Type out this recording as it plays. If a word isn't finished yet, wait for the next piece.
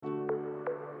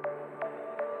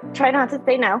Try not to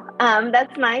say no.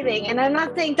 That's my thing. And I'm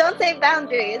not saying don't say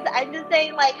boundaries. I'm just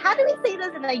saying, like, how do we say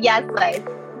this in a yes way?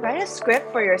 Write a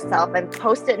script for yourself and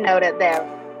post-it note it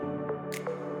there.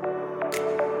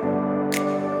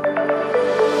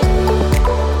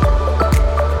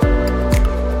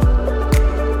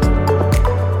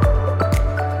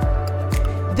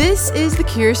 This is the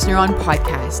Curious Neuron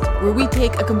podcast, where we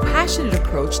take a compassionate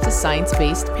approach to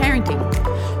science-based parenting.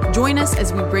 Join us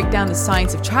as we break down the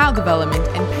science of child development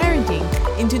and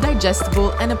parenting into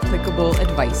digestible and applicable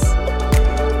advice.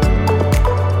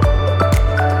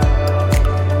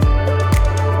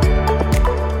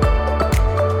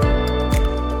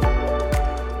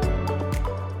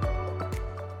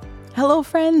 Hello,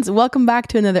 friends. Welcome back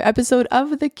to another episode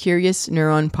of the Curious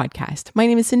Neuron podcast. My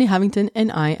name is Cindy Havington,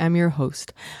 and I am your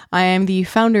host. I am the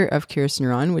founder of Curious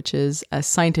Neuron, which is a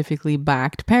scientifically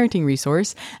backed parenting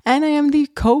resource, and I am the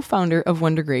co-founder of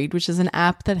Wondergrade, which is an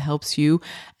app that helps you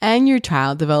and your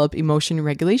child develop emotion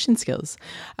regulation skills.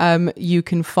 You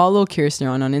can follow Curious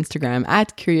Neuron on Instagram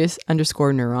at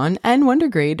curious_neuron and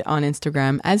Wondergrade on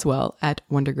Instagram as well at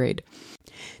Wondergrade.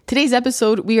 Today's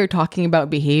episode, we are talking about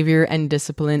behavior and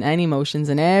discipline and emotions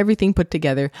and everything put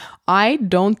together. I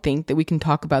don't think that we can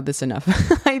talk about this enough.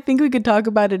 I think we could talk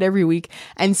about it every week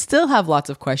and still have lots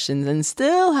of questions and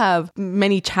still have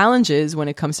many challenges when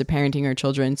it comes to parenting our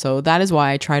children. So that is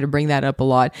why I try to bring that up a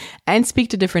lot and speak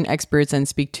to different experts and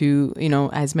speak to,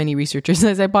 as many researchers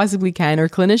as I possibly can or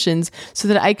clinicians so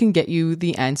that I can get you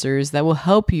the answers that will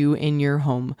help you in your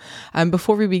home.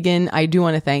 Before we begin, I do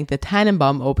want to thank the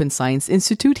Tannenbaum Open Science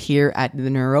Institute here at the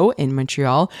Neuro in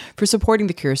Montreal for supporting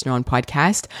the Curious Neuron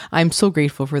podcast. I'm so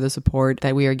grateful for the support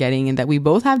that we are getting and that we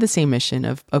both have the same mission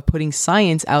of putting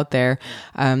science out there.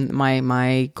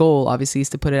 My goal obviously is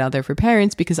to put it out there for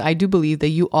parents because I do believe that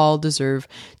you all deserve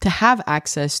to have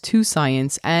access to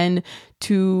science and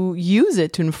to use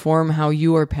it to inform how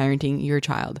you are parenting your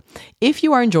child. If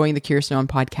you are enjoying the Curious Neuron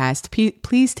podcast,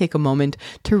 please take a moment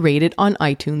to rate it on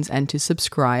iTunes and to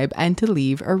subscribe and to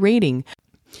leave a rating.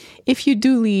 If you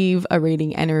do leave a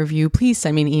rating and a review, please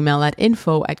send me an email at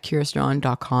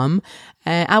info@curiousneuron.com.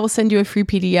 And I will send you a free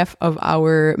PDF of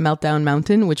our Meltdown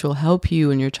Mountain, which will help you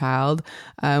and your child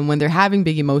when they're having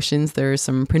big emotions. There are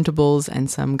some printables and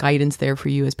some guidance there for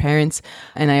you as parents.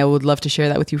 And I would love to share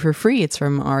that with you for free. It's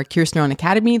from our Curious Neuron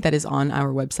Academy that is on our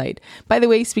website. By the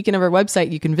way, speaking of our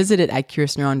website, you can visit it at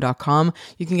curiousneuron.com.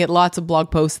 You can get lots of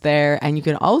blog posts there, and you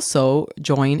can also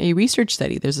join a research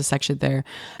study. There's a section there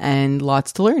and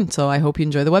lots to learn. So I hope you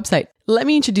enjoy the website. Let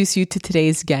me introduce you to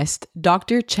today's guest.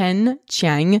 Dr. Chen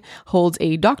Chiang holds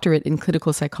a doctorate in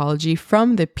clinical psychology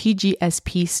from the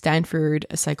PGSP Stanford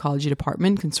Psychology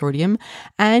Department Consortium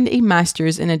and a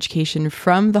master's in education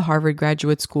from the Harvard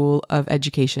Graduate School of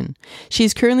Education. She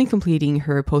is currently completing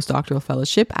her postdoctoral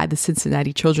fellowship at the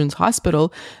Cincinnati Children's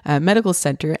Hospital Medical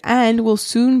Center and will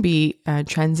soon be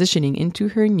transitioning into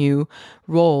her new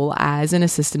role as an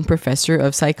assistant professor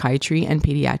of psychiatry and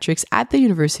pediatrics at the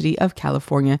University of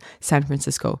California, San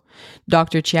Francisco.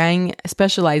 Dr. Chiang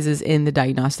specializes in the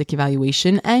diagnostic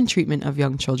evaluation and treatment of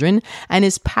young children and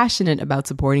is passionate about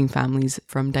supporting families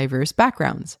from diverse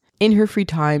backgrounds. In her free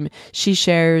time, she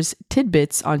shares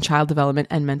tidbits on child development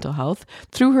and mental health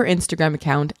through her Instagram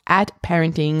account at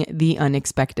Parenting the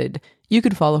Unexpected. You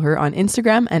can follow her on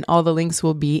Instagram and all the links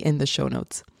will be in the show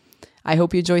notes. I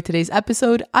hope you enjoyed today's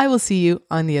episode. I will see you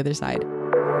on the other side.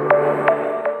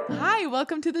 Hi,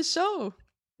 welcome to the show.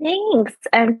 Thanks.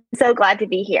 I'm so glad to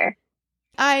be here.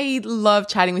 I love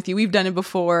chatting with you. We've done it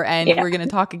before and we're going to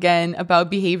talk again about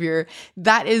behavior.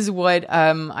 That is what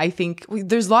I think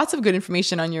there's lots of good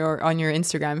information on your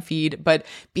Instagram feed, but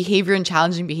behavior and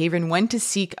challenging behavior and when to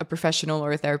seek a professional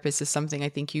or a therapist is something I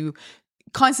think you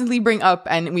constantly bring up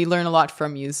and we learn a lot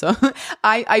from you. So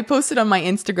I posted on my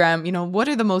Instagram, what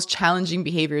are the most challenging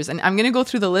behaviors? And I'm going to go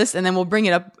through the list and then we'll bring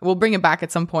it back at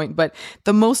some point. But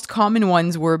the most common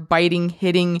ones were biting,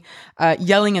 hitting,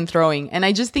 yelling and throwing. And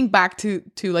I just think back to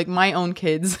like my own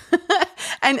kids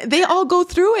and they all go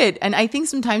through it. And I think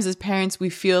sometimes as parents, we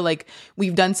feel like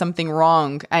we've done something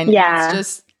wrong and it's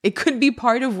just, it could be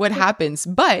part of what happens.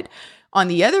 But on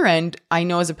the other end, I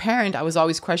know as a parent, I was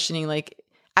always questioning like,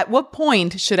 at what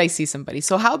point should I see somebody?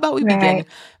 So how about we begin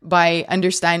by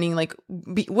understanding like,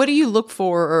 what do you look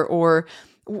for or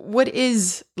what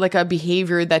is like a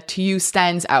behavior that to you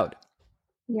stands out?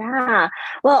 Yeah.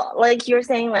 Well, like you're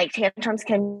saying, like tantrums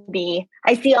can be,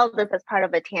 I see all this as part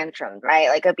of a tantrum, right?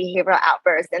 Like a behavioral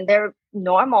outburst, and they're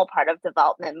normal part of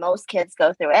development. Most kids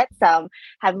go through it. Some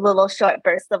have little short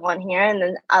bursts of one here, and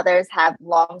then others have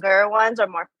longer ones or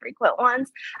more frequent ones.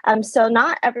 So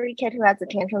not every kid who has a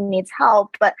tantrum needs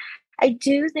help, but I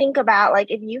do think about like,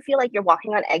 if you feel like you're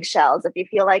walking on eggshells, if you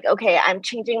feel like, okay, I'm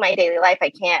changing my daily life, I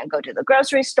can't go to the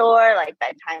grocery store, like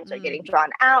bedtimes are getting drawn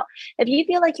out. If you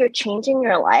feel like you're changing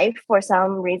your life for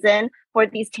some reason for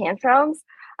these tantrums,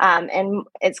 and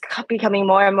it's becoming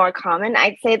more and more common,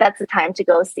 I'd say that's the time to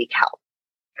go seek help.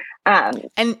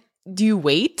 And do you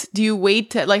wait? Do you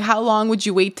wait to, like, how long would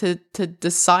you wait to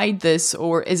decide this?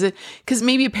 Or is it, because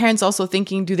maybe a parent's also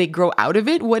thinking, do they grow out of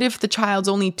it? What if the child's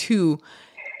only 2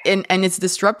 and it's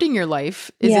disrupting your life?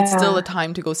 Is it still a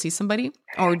time to go see somebody,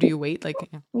 or do you wait? Like,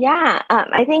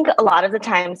 I think a lot of the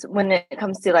times when it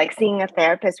comes to like seeing a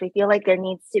therapist, we feel like there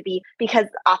needs to be, because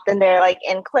often they're like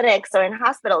in clinics or in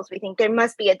hospitals, we think there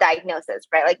must be a diagnosis,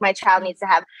 right? Like my child needs to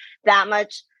have that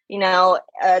much,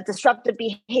 disruptive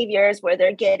behaviors where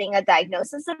they're getting a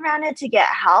diagnosis around it to get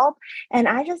help. And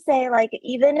I just say, like,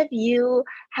 even if you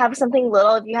have something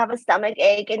little, if you have a stomach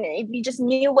ache and if you just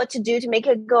knew what to do to make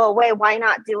it go away, why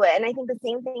not do it? And I think the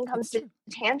same thing comes to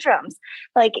tantrums.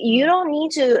 Like, you don't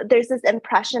need to, there's this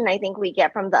impression I think we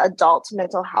get from the adult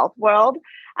mental health world,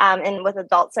 and with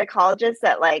adult psychologists,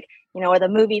 that like, or the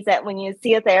movies, that when you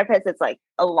see a therapist, it's like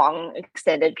a long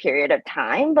extended period of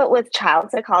time. But with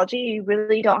child psychology, you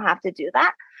really don't have to do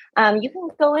that. You can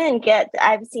go in,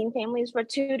 I've seen families for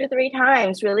 2 to 3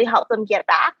 times, really help them get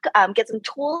back, get some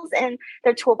tools in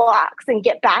their toolbox and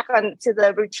get back onto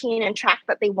the routine and track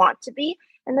that they want to be.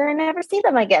 And then I never see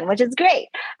them again, which is great.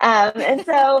 And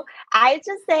so I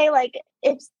just say, like,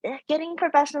 if getting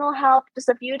professional help just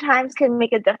a few times can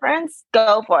make a difference,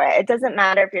 go for it. It doesn't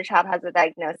matter if your child has a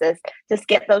diagnosis. Just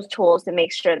get those tools to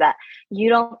make sure that you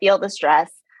don't feel the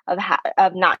stress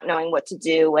of not knowing what to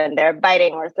do when they're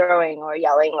biting or throwing or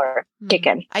yelling or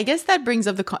kicking. I guess that brings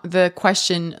up the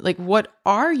question, like, what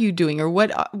are you doing, or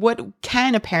what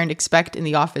can a parent expect in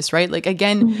the office, right? Like,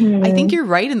 again, I think you're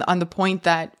right on the point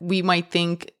that we might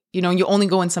think, you only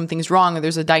go when something's wrong or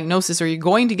there's a diagnosis or you're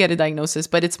going to get a diagnosis,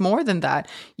 but it's more than that.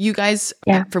 You guys,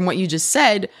 from what you just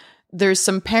said, there's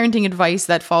some parenting advice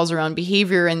that falls around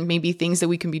behavior and maybe things that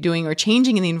we can be doing or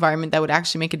changing in the environment that would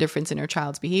actually make a difference in our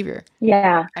child's behavior.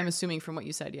 Yeah. I'm assuming from what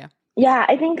you said. Yeah. Yeah,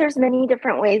 I think there's many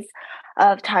different ways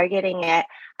of targeting it.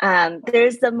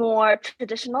 There's the more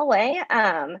traditional way.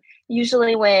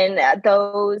 Usually when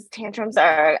those tantrums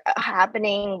are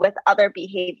happening with other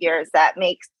behaviors that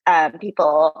makes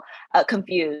people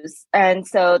confused. And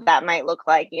so that might look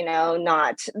like,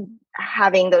 not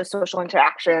having those social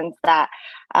interactions that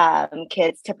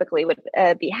kids typically would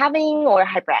be having, or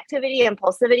hyperactivity,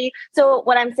 impulsivity. So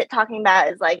what I'm talking about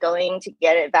is like going to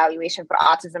get an evaluation for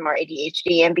autism or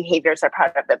ADHD, and behaviors are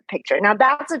part of the picture. Now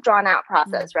that's a drawn out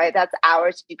process, right? That's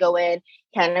hours you go in,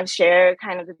 kind of share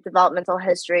kind of the developmental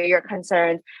history, your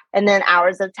concerns, and then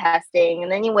hours of testing.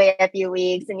 And then you wait a few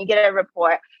weeks and you get a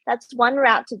report. That's one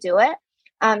route to do it.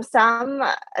 Some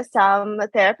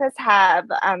therapists have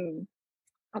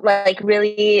like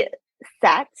really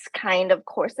set kind of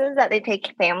courses that they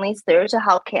take families through to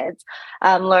help kids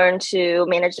learn to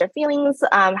manage their feelings,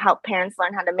 help parents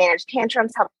learn how to manage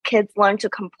tantrums, help kids learn to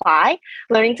comply.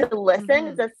 Learning to listen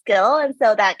is a skill. And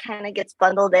so that kind of gets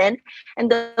bundled in.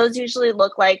 And those usually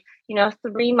look like,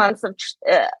 3 months of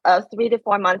 3 to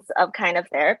 4 months of kind of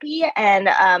therapy. And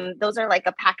those are like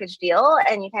a package deal.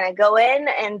 And you kind of go in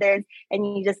and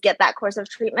you just get that course of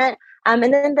treatment. And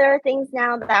then there are things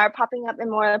now that are popping up in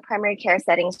more primary care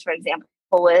settings, for example,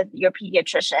 with your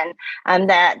pediatrician,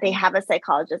 that they have a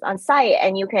psychologist on site,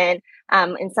 and you can,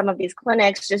 in some of these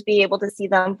clinics, just be able to see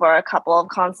them for a couple of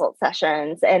consult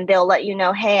sessions, and they'll let you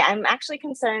know, hey, I'm actually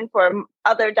concerned for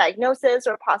other diagnosis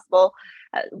or possible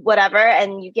whatever,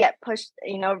 and you get pushed,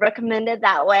 recommended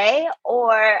that way,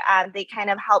 or they kind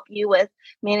of help you with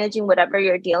managing whatever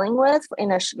you're dealing with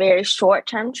in a very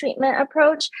short-term treatment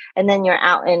approach, and then you're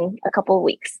out in a couple of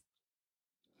weeks.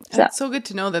 So. It's so good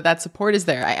to know that support is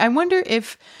there. I wonder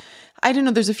if, I don't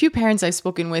know, there's a few parents I've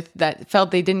spoken with that felt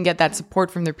they didn't get that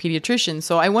support from their pediatrician.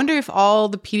 So I wonder if all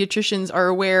the pediatricians are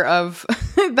aware of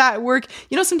that work.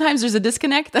 Sometimes there's a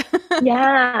disconnect.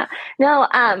 Yeah, no,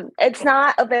 it's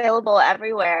not available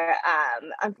everywhere,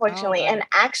 unfortunately. And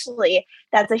actually,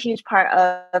 that's a huge part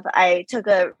of, I took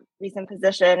a recent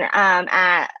position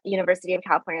at University of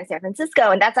California, San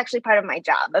Francisco. And that's actually part of my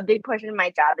job. A big portion of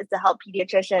my job is to help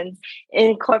pediatricians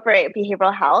incorporate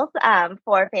behavioral health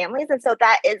for families. And so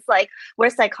that is like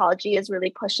where psychology is really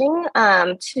pushing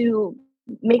to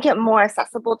make it more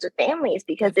accessible to families,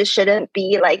 because it shouldn't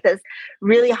be like this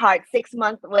really hard 6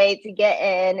 month wait to get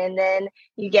in, and then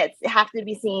you have to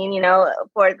be seen,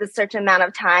 for the certain amount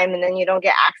of time, and then you don't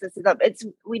get access to them.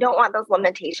 We don't want those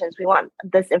limitations. We want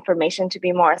this information to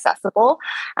be more accessible.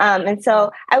 And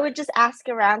so I would just ask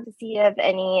around to see if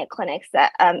any clinics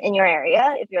that in your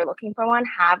area, if you're looking for one,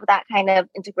 have that kind of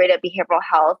integrated behavioral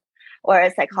health or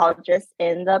a psychologist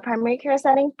in the primary care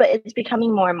setting. But it's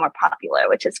becoming more and more popular,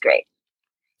 which is great.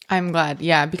 I'm glad.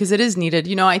 Yeah, because it is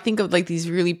needed. I think of like these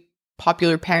really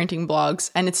popular parenting blogs,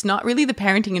 and it's not really the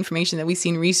parenting information that we see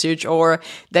in research or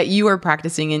that you are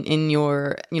practicing in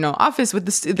your, office with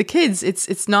the kids.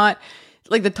 It's not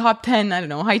like the top 10, I don't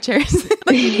know, high chairs.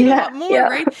 Like you need a lot more,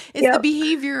 right? It's the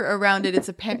behavior around it. It's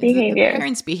the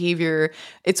parents' behavior.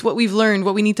 It's what we've learned,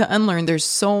 what we need to unlearn. There's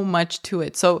so much to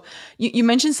it. So you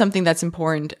mentioned something that's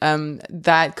important,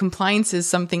 that compliance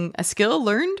is a skill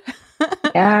learned.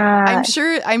 Yeah.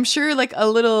 I'm sure like a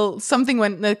little something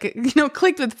went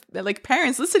clicked with like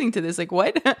parents listening to this. Like,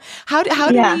 what? How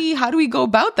do we go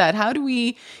about that?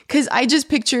 Because I just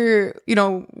picture,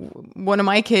 one of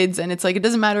my kids, and it's like, it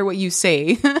doesn't matter what you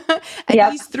say. And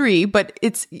he's 3, but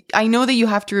I know that you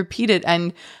have to repeat it.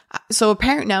 And so a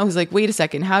parent now who's like, wait a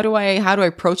second, how do I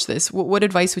approach this? What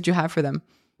advice would you have for them?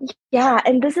 Yeah.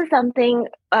 And this is something,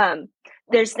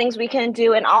 there's things we can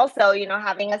do. And also,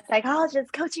 having a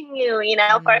psychologist coaching you,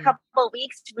 for a couple of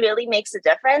weeks really makes a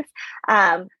difference.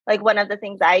 Like one of the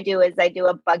things I do is I do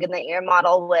a bug in the ear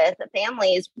model with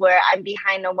families where I'm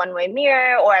behind a one-way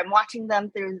mirror, or I'm watching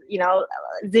them through,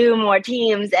 Zoom or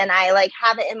Teams, and I like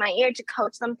have it in my ear to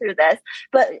coach them through this.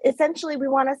 But essentially we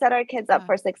want to set our kids up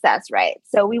for success, right?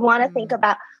 So we want to think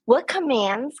about, what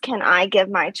commands can I give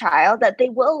my child that they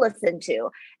will listen to?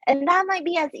 And that might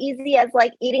be as easy as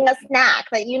like eating a snack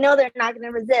that they're not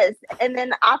going to resist, and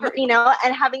then offer,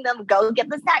 and having them go get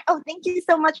the snack. Oh, thank you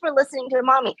so much for listening to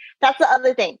mommy. That's the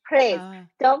other thing. Praise.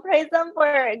 Don't praise them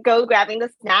for go grabbing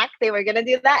the snack. They were going to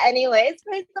do that anyways.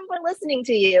 Praise them for listening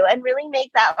to you, and really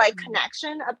make that like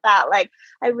connection about like,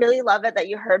 I really love it that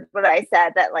you heard what I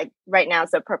said, that like right now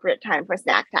is the appropriate time for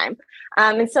snack time.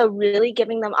 And so really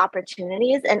giving them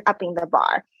opportunities and upping the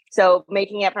bar. So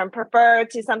making it from preferred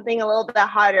to something a little bit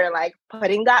harder, like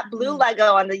putting that blue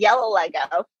Lego on the yellow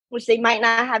Lego, which they might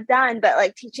not have done, but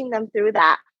like teaching them through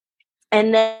that.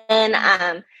 And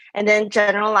then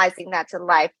generalizing that to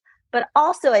life. But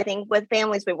also I think with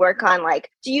families, we work on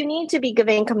like, do you need to be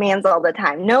giving commands all the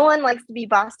time? No one likes to be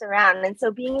bossed around. And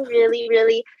so being really,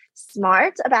 really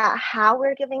smart about how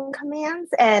we're giving commands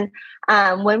and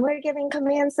when we're giving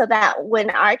commands, so that when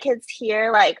our kids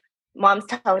hear like, mom's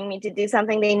telling me to do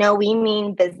something, they know we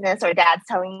mean business, or dad's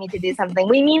telling me to do something,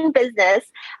 we mean business,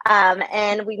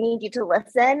 and we need you to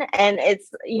listen. And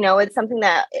it's something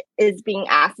that is being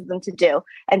asked of them to do,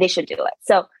 and they should do it.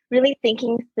 So really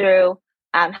thinking through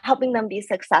helping them be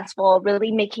successful,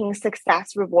 really making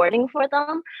success rewarding for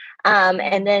them,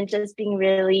 and then just being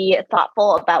really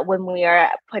thoughtful about when we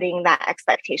are putting that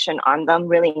expectation on them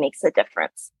really makes a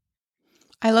difference.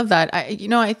 I love that.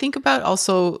 I think about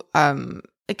also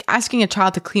like asking a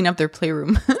child to clean up their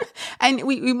playroom. And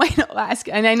we might not ask,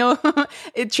 and I know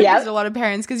it triggers a lot of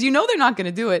parents because they're not going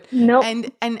to do it. Nope.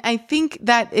 And I think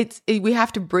that we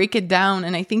have to break it down.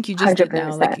 And I think you just 100%. Did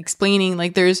now, like explaining,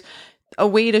 like there's a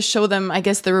way to show them, I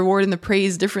guess, the reward and the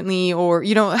praise differently, or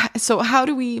so how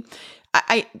do we?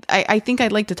 I think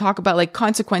I'd like to talk about like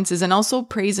consequences and also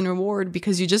praise and reward,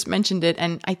 because you just mentioned it,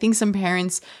 and I think some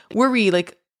parents worry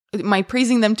like, am I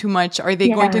praising them too much? Are they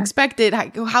going to expect it?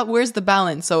 Where's the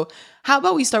balance? So how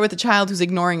about we start with the child who's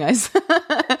ignoring us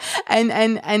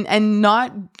and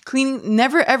not cleaning,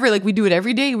 never ever, like we do it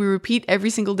every day. We repeat every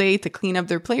single day to clean up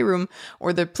their playroom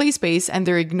or their play space, and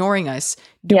they're ignoring us.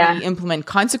 Do we implement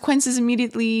consequences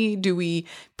immediately? Do we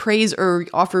praise or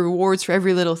offer rewards for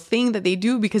every little thing that they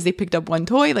do because they picked up one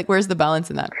toy? Like, where's the balance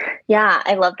in that? Yeah,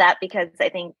 I love that, because I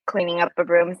think cleaning up a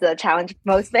room is a challenge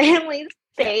most families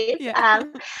face.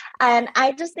 And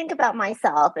I just think about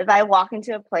myself. If I walk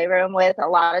into a playroom with a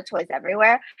lot of toys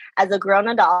everywhere, as a grown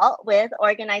adult with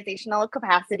organizational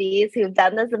capacities who've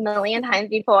done this a million times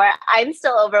before, I'm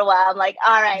still overwhelmed. Like,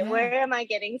 all right, where am I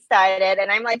getting started? And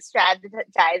I'm like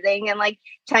strategizing and like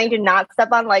trying to not step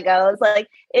on Legos. Like,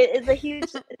 it is a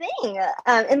huge thing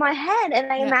in my head.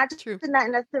 And I imagine that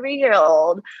in a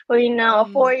 3-year-old or, a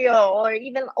 4-year-old or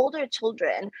even older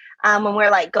children, when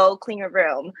we're like, go clean your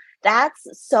room. that's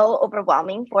so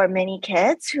overwhelming for many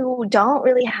kids who don't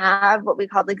really have what we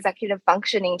call the executive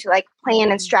functioning to like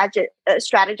plan and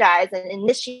strategize and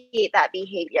initiate that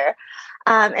behavior.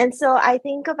 And so I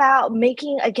think about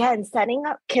setting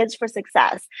up kids for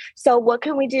success. So what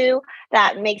can we do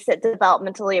that makes it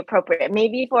developmentally appropriate?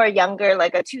 Maybe for a younger,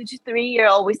 like a 2 to 3 year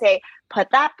old, we say, put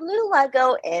that blue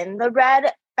Lego in the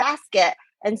red basket.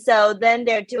 And so then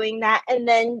they're doing that. And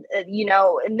then,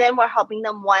 and then we're helping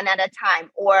them one at a time.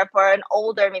 Or for an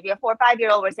older, maybe a 4 or 5 year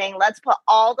old, we're saying, let's put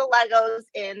all the Legos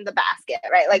in the basket,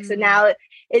 right? Like, so now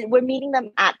we're meeting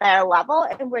them at their level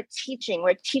and we're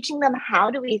teaching them how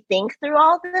do we think through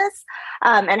all this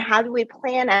and how do we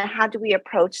plan and how do we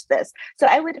approach this. So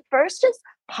I would first just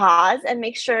pause and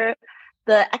make sure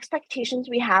the expectations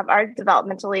we have are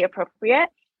developmentally appropriate.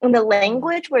 And the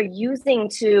language we're using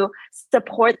to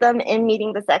support them in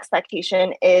meeting this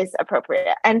expectation is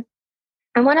appropriate. And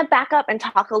I want to back up and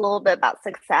talk a little bit about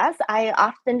success. I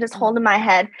often just hold in my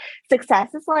head,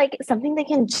 success is like something they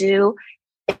can do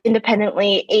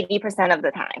independently 80% of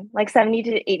the time, like 70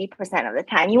 to 80% of the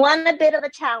time. You want a bit of a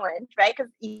challenge, right?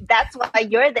 Because that's why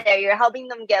you're there. You're helping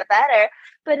them get better.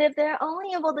 But if they're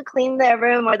only able to clean their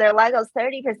room or their Legos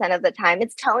 30% of the time,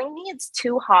 it's telling me it's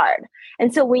too hard.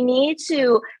 And so we need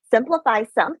to simplify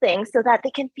something so that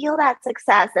they can feel that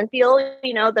success and feel,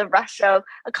 the rush of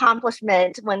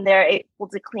accomplishment when they're able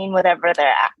to clean whatever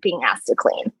they're being asked to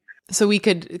clean. So we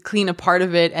could clean a part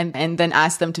of it and then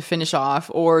ask them to finish off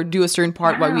or do a certain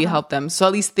part while we help them. So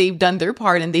at least they've done their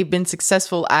part and they've been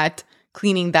successful at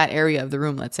cleaning that area of the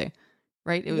room, let's say.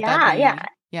 Right?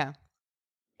 Yeah.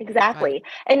 Exactly.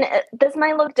 And this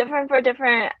might look different for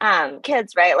different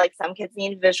kids, right? Like some kids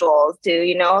need visuals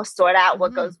to, sort out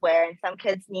what goes where. And some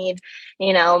kids need,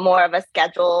 more of a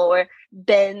schedule or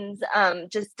bins,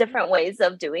 just different ways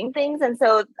of doing things. And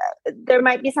so there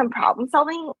might be some problem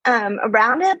solving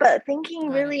around it, but thinking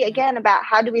really, again, about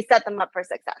how do we set them up for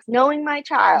success? Knowing my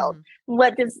child,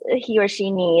 what does he or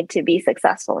she need to be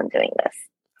successful in doing this?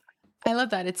 I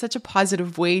love that. It's such a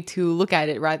positive way to look at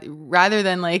it rather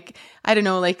than like, I don't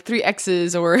know, like 3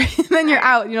 X's or then you're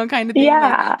out, kind of thing.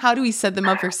 Yeah. Like, how do we set them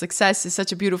up for success is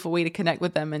such a beautiful way to connect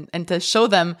with them and to show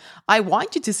them, I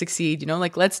want you to succeed,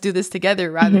 like, let's do this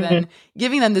together rather than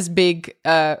giving them this big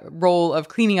role of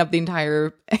cleaning up the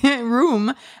entire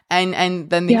room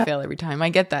and then they fail every time. I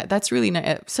get that. That's really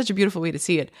such a beautiful way to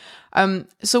see it.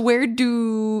 So where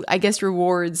do, I guess,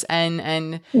 rewards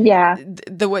and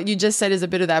what you just said is a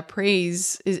bit of that praise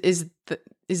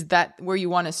is that where you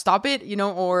want to stop it,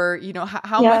 or,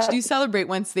 how much do you celebrate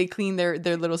once they clean their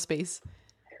little space?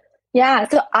 Yeah.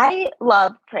 So I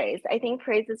love praise. I think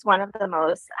praise is one of the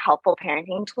most helpful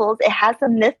parenting tools. It has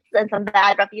some myths and some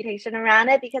bad reputation around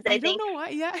it because I think, don't know why.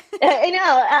 Yeah, I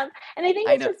know. And I think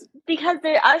it's just because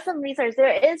there are some research,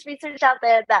 there is research out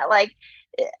there that like,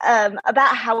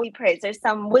 about how we praise. There's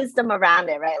some wisdom around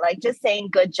it, right? Like just saying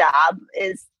good job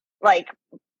is like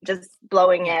just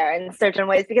blowing air in certain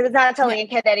ways because it's not telling a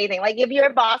kid anything. Like if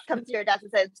your boss comes to your desk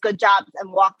and says good job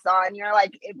and walks on, you're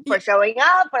like, for showing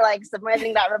up or like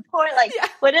submitting that report, like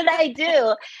what did I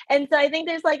do? And so I think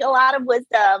there's like a lot of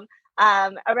wisdom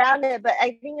around it, but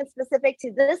I think it's specific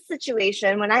to this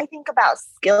situation. When I think about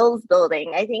skills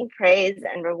building, I think praise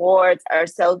and rewards are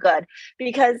so good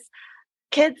because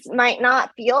kids might not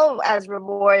feel as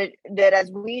rewarded as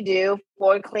we do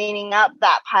for cleaning up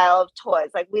that pile of toys.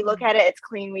 Like we look at it, it's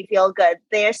clean, we feel good.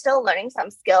 They're still learning some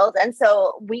skills. And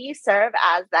so we serve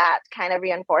as that kind of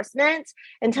reinforcement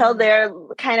until they're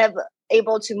kind of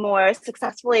able to more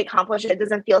successfully accomplish it. It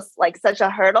doesn't feel like such a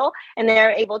hurdle. And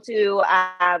they're able to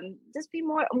just be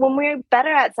more, when we're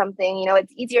better at something,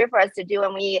 it's easier for us to do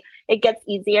and it gets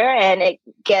easier and it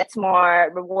gets more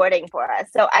rewarding for us.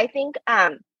 So I think,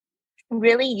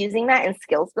 really using that in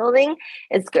skills building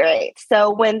is great.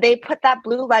 So when they put that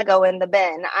blue Lego in the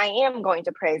bin, I am going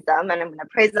to praise them and I'm going to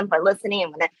praise them for listening.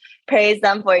 I'm going to praise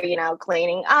them for,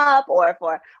 cleaning up or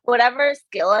for whatever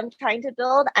skill I'm trying to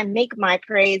build. I make my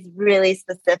praise really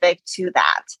specific to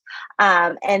that.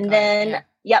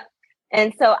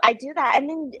 And so I do that. And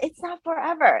then it's not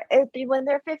forever. When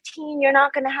they're 15, you're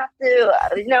not going to have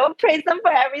to, praise them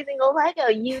for every single Lego.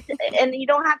 And you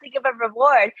don't have to give a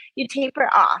reward. You taper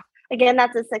off. Again,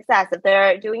 that's a success. If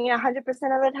they're doing it 100% of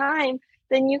the time,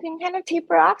 then you can kind of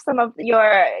taper off some of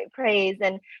your praise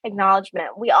and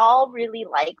acknowledgement. We all really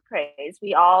like praise.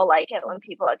 We all like it when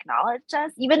people acknowledge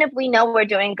us. Even if we know we're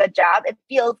doing a good job, it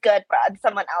feels good for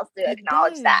someone else to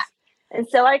acknowledge that. And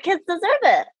so our kids deserve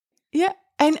it. Yeah.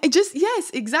 And yes,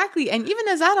 exactly. And even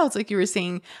as adults, like you were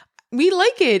saying, We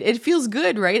like it. It feels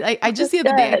good, right? I just the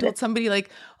other day I told somebody like,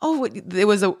 oh, there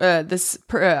was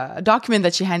a document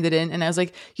that she handed in, and I was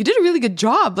like, you did a really good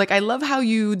job. Like, I love how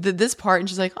you did this part, and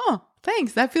she's like, oh,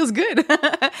 thanks. That feels good.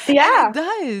 Yeah, and it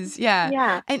does. Yeah.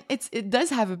 yeah, And it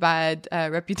does have a bad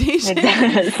reputation, it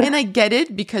does. and I get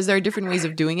it because there are different ways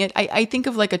of doing it. I think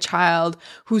of like a child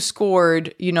who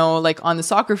scored, like on the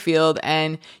soccer field,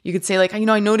 and you could say like, I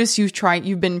noticed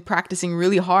you've been practicing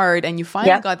really hard, and you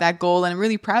finally got that goal, and I'm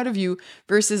really proud of you.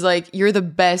 Versus like you're the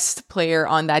best player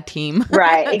on that team,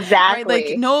 Right? Exactly. Right?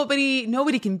 Like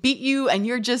nobody can beat you, and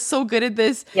you're just so good at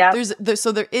this. Yeah.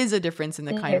 So there is a difference in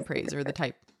the kind of praise or the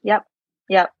type. Yep.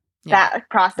 Yeah, That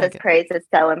process praise is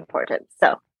so important.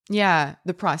 So yeah,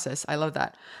 the process. I love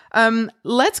that.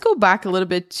 Let's go back a little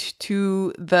bit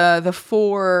to the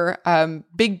four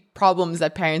big problems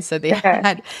that parents said they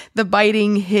had: the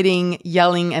biting, hitting,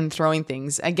 yelling, and throwing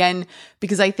things. Again,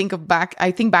 because I think back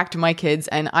to my kids,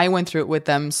 and I went through it with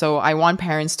them. So I want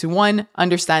parents to, one,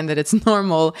 understand that it's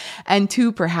normal, and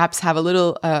two, perhaps have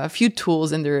a few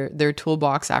tools in their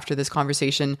toolbox after this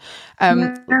conversation.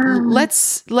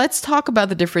 Let's talk about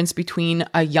the difference between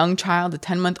a young child, a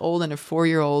 10-month-old, and a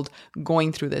 4-year-old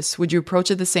going through this. Would you approach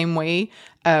it the same way?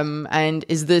 And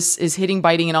is hitting,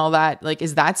 biting, and all that, like,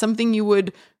 is that something you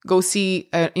would go seek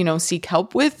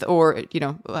help with, or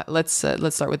let's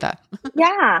start with that.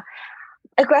 Yeah.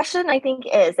 Aggression, I think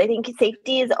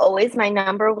safety is always my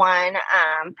number one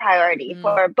priority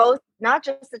for both, not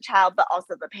just the child, but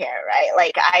also the parent, right?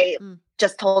 Like I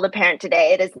just told a parent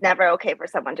today, it is never okay for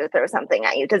someone to throw something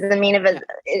at you. Doesn't mean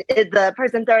if the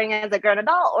person throwing it is a grown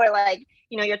adult, or like,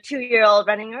 your 2-year-old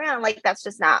running around, like that's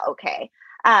just not okay.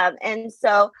 But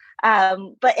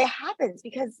it happens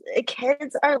because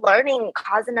kids are learning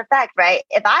cause and effect, right?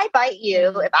 If I bite you,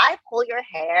 if I pull your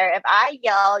hair, if I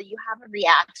yell, you have a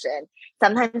reaction.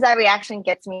 Sometimes that reaction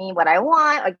gets me what I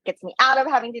want, or gets me out of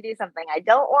having to do something I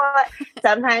don't want.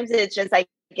 Sometimes it's just I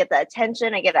get the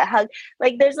attention, I get a hug.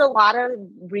 Like there's a lot of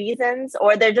reasons,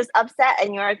 or they're just upset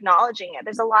and you're acknowledging it.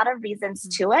 There's a lot of reasons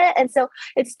to it. And so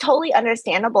it's totally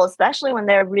understandable, especially when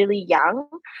they're really young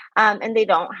and they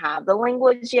don't have the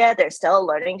language yet. They're still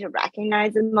learning to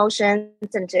recognize emotions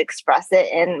and to express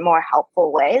it in more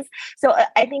helpful ways. So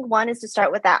I think one is to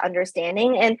start with that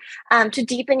understanding, and to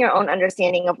deepen your own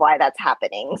understanding of why that's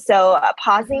happening. So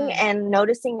pausing and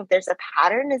noticing if there's a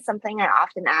pattern is something I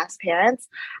often ask parents.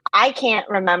 I can't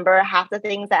remember half the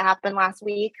things that happened last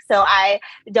week, so I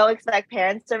don't expect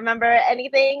parents to remember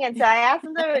anything. And so I ask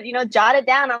them to, jot it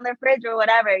down on their fridge or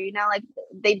whatever, like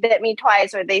they bit me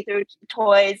twice, or they threw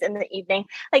toys in the evening,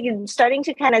 like starting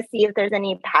to kind of see if there's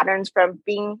any patterns from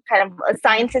being kind of a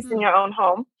scientist in your own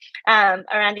home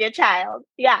around your child.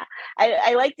 Yeah,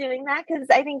 I like doing that because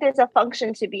I think there's a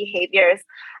function to behaviors.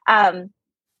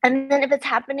 And then if it's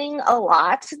happening a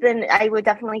lot, then I would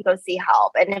definitely go see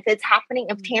help. And if it's happening,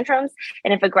 if tantrums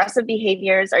and if aggressive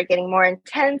behaviors are getting more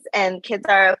intense and kids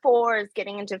are 4s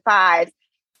getting into 5s,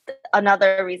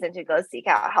 another reason to go seek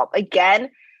out help. Again,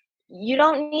 you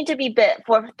don't need to be bit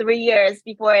for 3 years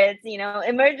before it's,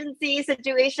 emergency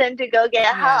situation to go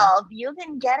get help. You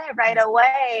can get it right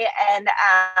away. And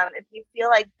if you feel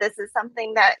like this is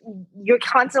something that you're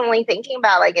constantly thinking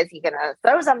about, like, is he going to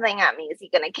throw something at me? Is he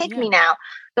going to kick me now?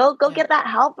 Go get that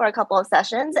help for a couple of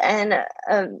sessions and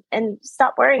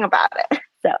stop worrying about it.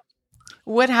 So.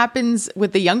 What happens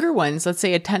with the younger ones? Let's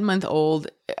say a 10-month-old.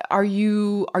 Are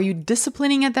you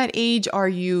disciplining at that age? Are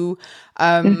you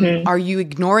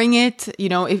ignoring it?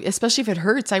 Especially if it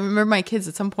hurts. I remember my kids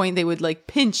at some point, they would like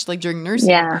pinch like during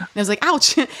nursing. Yeah. And I was like,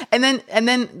 ouch. And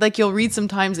then like you'll read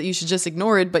sometimes that you should just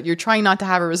ignore it, but you're trying not to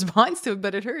have a response to it,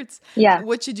 but it hurts. Yeah.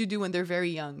 What should you do when they're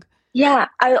very young? Yeah.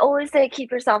 I always say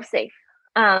keep yourself safe.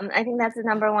 I think that's the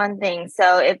number one thing.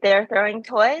 So if they're throwing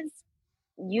toys,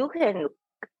 you can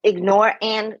ignore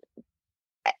and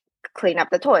clean up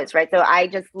the toys, right? So I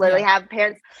just literally have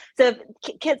parents. So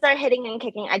if kids are hitting and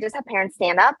kicking, I just have parents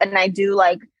stand up, and I do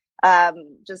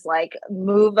just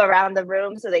move around the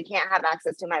room so they can't have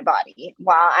access to my body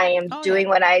while I am doing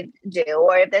what I do.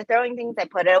 Or if they're throwing things, I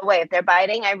put it away. If they're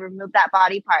biting, I remove that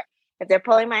body part. If they're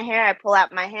pulling my hair, I pull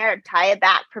out my hair, tie it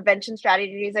back. Prevention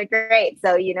strategies are great.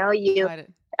 So, you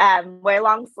wear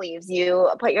long sleeves, you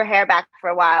put your hair back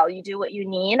for a while, you do what you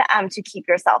need to keep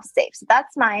yourself safe. So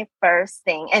that's my first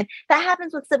thing. And that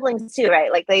happens with siblings too,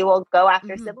 right? Like they will go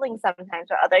after siblings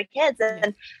sometimes or other kids,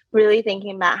 and really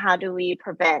thinking about how do we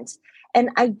prevent.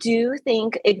 And I do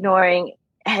think ignoring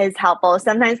is helpful.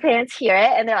 Sometimes parents hear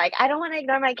it and they're like, I don't want to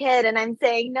ignore my kid. And I'm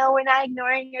saying, no, we're not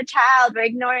ignoring your child. We're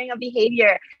ignoring a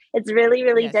behavior. It's really,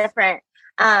 really different.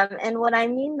 And what I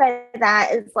mean by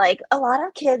that is like a lot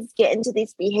of kids get into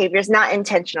these behaviors not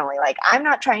intentionally. Like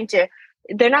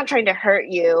they're not trying to hurt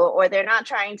you, or they're not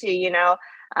trying to,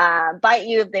 bite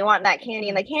you if they want that candy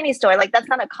in the candy store. Like that's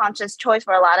not a conscious choice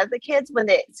for a lot of the kids when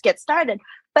they get started.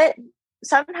 But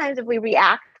sometimes if we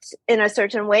react in a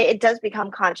certain way, it does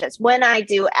become conscious. When I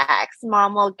do X,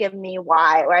 mom will give me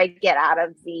Y, or I get out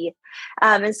of Z.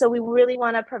 And so we really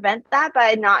want to prevent that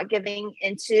by not giving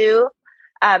into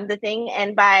the thing,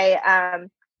 and by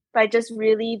just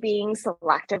really being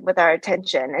selective with our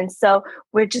attention. And so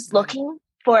we're just looking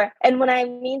for, and when I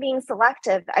mean being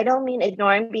selective, I don't mean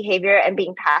ignoring behavior and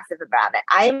being passive about it.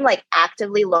 I'm like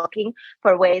actively looking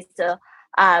for ways to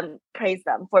praise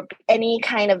them for any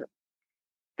kind of,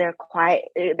 they're quiet,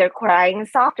 they're crying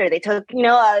softer, they took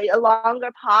a longer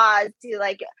pause to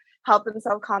like help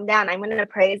themselves calm down. I'm going to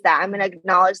praise that, I'm going to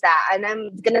acknowledge that, and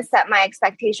I'm going to set my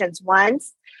expectations.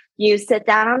 Once you sit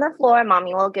down on the floor,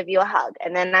 mommy will give you a hug.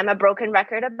 And then I'm a broken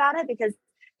record about it, because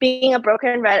being a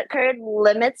broken record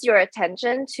limits your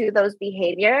attention to those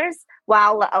behaviors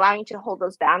while allowing you to hold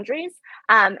those boundaries,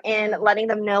 and letting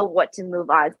them know what to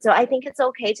move on. So I think it's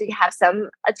okay to have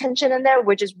some attention in there,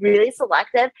 which is really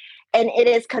selective, and it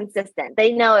is consistent.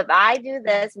 They know if I do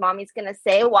this, mommy's going to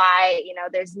say why.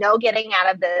 There's no getting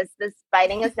out of this. This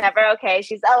biting is never okay.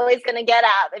 She's always going to get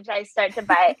out if I start to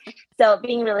bite. So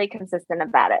being really consistent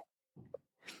about it.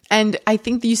 And I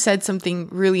think that you said something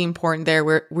really important there,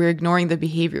 where we're ignoring the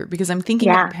behavior, because I'm thinking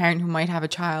of a parent who might have a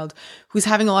child who's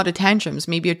having a lot of tantrums,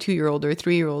 maybe a 2-year-old or a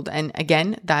 3-year-old. And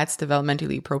again, that's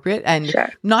developmentally appropriate and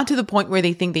not to the point where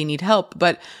they think they need help,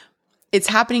 but it's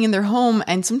happening in their home.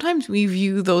 And sometimes we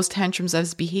view those tantrums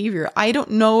as behavior. I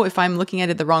don't know if I'm looking at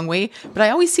it the wrong way, but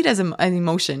I always see it as an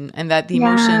emotion, and that the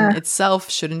emotion itself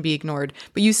shouldn't be ignored.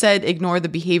 But you said ignore the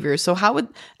behavior. So how would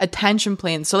a tantrum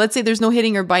play in? So let's say there's no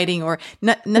hitting or biting or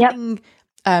nothing,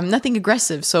 nothing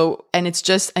aggressive. So, and it's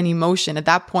just an emotion. At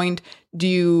that point, do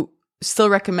you still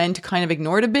recommend to kind of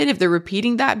ignore it a bit if they're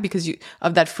repeating that because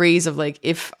of that phrase of like,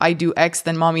 if I do X,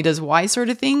 then mommy does Y sort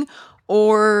of thing?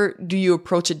 Or do you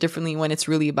approach it differently when it's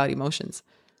really about emotions?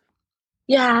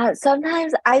 Yeah,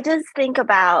 sometimes I just think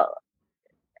about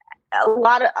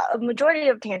a majority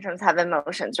of tantrums have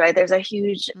emotions, right? There's a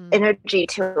huge energy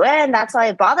to it, and that's why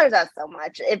it bothers us so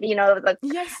much. If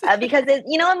because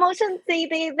emotions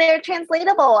they're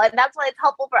translatable, and that's why it's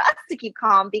helpful for us to keep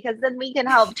calm, because then we can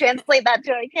help translate that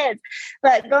to our kids.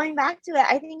 But going back to it,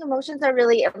 I think emotions are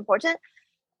really important.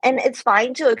 And it's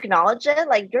fine to acknowledge it.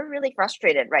 Like, you're really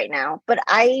frustrated right now. But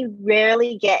I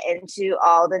rarely get into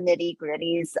all the nitty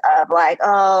gritties of like,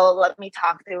 oh, let me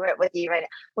talk through it with you right now.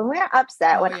 When we're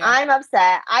upset, I'm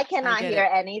upset, I cannot hear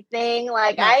anything.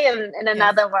 Like, I am in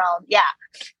another world. Yeah.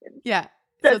 Yeah.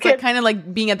 So it's like kind of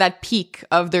like being at that peak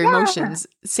of their emotions.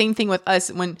 Same thing with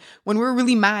us. When we're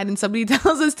really mad and somebody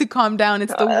tells us to calm down,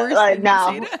 it's the worst thing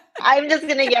to say. I'm just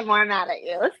going to get more mad at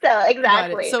you. So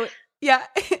exactly. Yeah.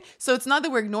 So it's not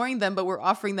that we're ignoring them, but we're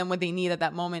offering them what they need at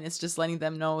that moment. It's just letting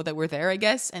them know that we're there, I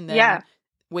guess. And then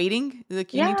waiting.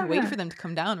 Like you need to wait for them to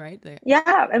come down, right?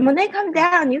 Yeah. And when they come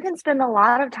down, you can spend a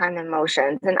lot of time in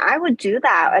emotions. And I would do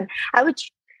that. And I would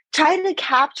try to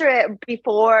capture it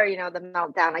before, the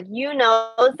meltdown. Like,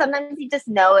 sometimes you just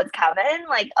know it's coming.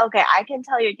 Like, okay, I can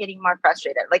tell you're getting more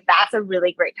frustrated. Like, that's a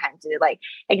really great time to like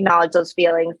acknowledge those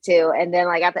feelings too. And then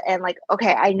like at the end, like,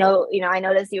 okay, I know, I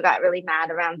noticed you got really mad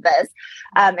around this,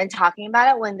 and talking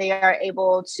about it when they are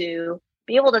able to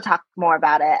talk more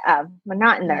about it, but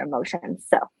not in their emotions.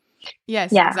 So.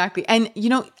 Yes, exactly. And,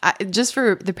 just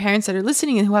for the parents that are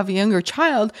listening and who have a younger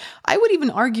child, I would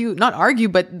even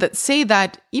say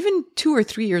that even 2 or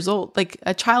 3 years old, like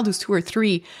a child who's 2 or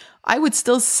 3, I would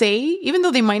still say, even though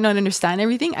they might not understand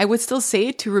everything, I would still say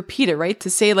it to repeat it, right?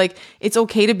 To say like, it's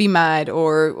okay to be mad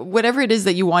or whatever it is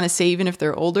that you want to say, even if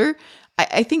they're older.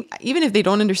 I think even if they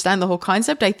don't understand the whole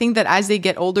concept, I think that as they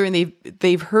get older and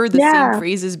they've heard the same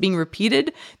phrases being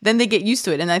repeated, then they get used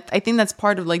to it. And I think that's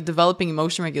part of like developing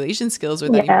emotion regulation skills or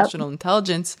that emotional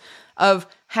intelligence of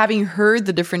having heard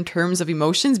the different terms of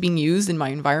emotions being used in my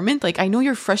environment. Like, I know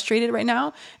you're frustrated right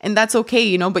now and that's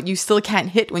okay, but you still can't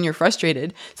hit when you're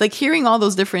frustrated. It's like hearing all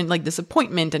those different like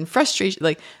disappointment and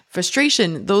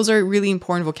frustration, those are really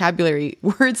important vocabulary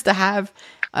words to have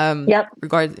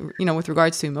with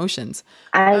regards to emotions.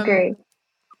 I agree.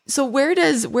 So where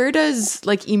does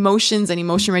like emotions and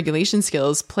emotion regulation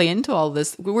skills play into all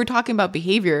this? We're talking about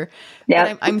behavior.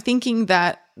 Yeah. I'm thinking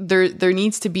that there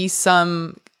needs to be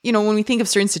some, when we think of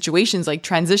certain situations like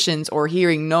transitions or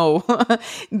hearing no,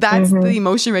 that's the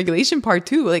emotion regulation part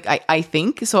too. Like I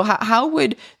think. So how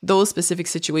would those specific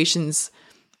situations,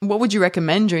 what would you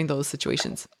recommend during those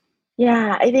situations?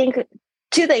 Yeah, I think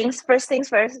Two things. First things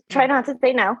first, try not to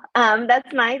say no.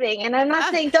 That's my thing. And I'm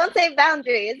not saying don't say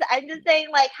boundaries. I'm just saying,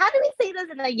 like, how do we say this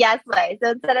in a yes way?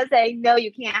 So instead of saying, no,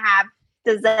 you can't have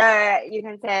dessert, you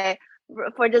can say,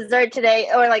 for dessert today,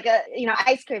 or like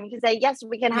ice cream, you can say, yes,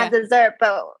 we can have dessert,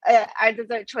 but our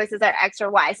dessert choices are X or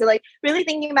Y. So like really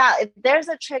thinking about if there's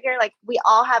a trigger, like we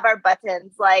all have our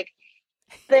buttons, like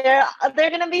they're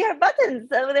going to be her buttons.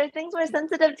 So there's things we're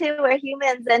sensitive to. We're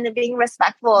humans, and being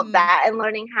respectful of that and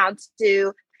learning how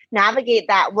to navigate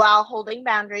that while holding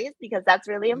boundaries, because that's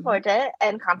really important,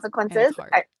 and consequences.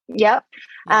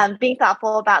 Being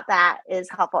thoughtful about that is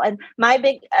helpful. And my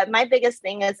biggest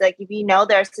thing is like, if you know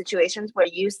there are situations where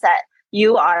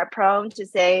you are prone to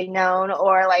say no,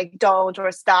 or like don't,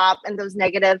 or stop, and those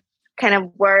negative kind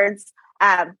of words,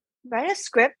 write a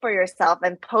script for yourself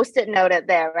and post-it note it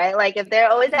there, right? Like if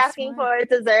they're always asking for a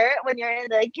dessert when you're in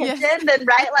the kitchen, then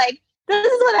write like, this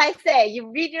is what I say.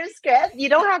 You read your script. You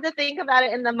don't have to think about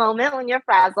it in the moment when you're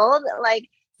frazzled. Like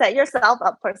set yourself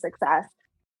up for success.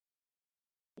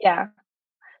 Yeah.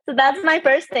 So that's my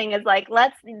first thing is like,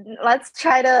 let's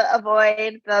try to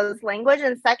avoid those language.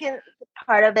 And second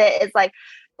part of it is like,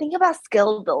 think about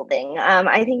skill building.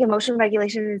 I think emotion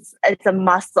regulation it's a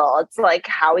muscle. It's like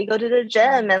how we go to the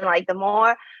gym, and like the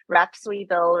more reps we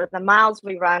build, or the miles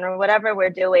we run, or whatever we're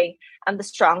doing, the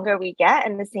stronger we get.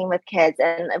 And the same with kids.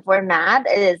 And if we're mad,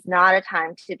 it is not a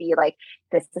time to be like,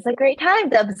 this is a great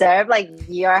time to observe, like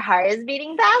your heart is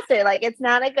beating faster. Like it's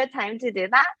not a good time to do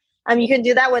that. You can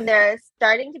do that when they're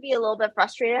starting to be a little bit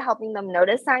frustrated, helping them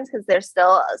notice signs because they're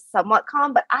still somewhat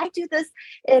calm. But I do this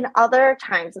in other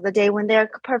times of the day when they're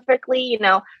perfectly,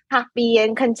 happy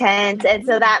and content. And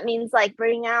so that means like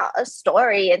bringing out a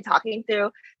story and talking through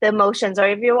the emotions. Or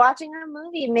if you're watching a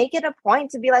movie, make it a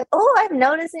point to be like, oh, I'm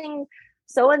noticing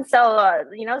so-and-so,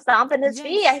 stomping his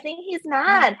feet. I think he's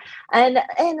mad. And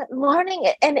learning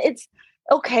it. And it's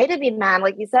okay to be mad,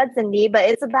 like you said, Cindy, but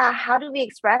it's about how do we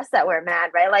express that we're mad,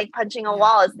 right? Like punching a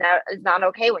wall is not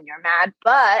okay when you're mad.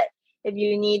 But if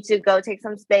you need to go take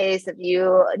some space, if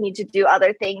you need to do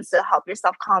other things to help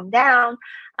yourself calm down,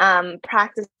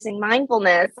 practicing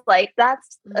mindfulness, like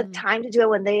that's a time to do it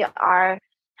when they are,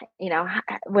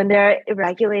 when they're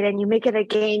regulated, and you make it a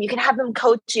game. You can have them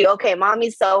coach you. Okay,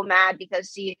 mommy's so mad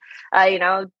because she,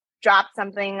 dropped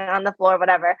something on the floor,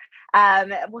 whatever.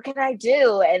 What can I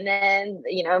do? And then,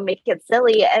 make it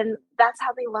silly. And that's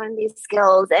how they learn these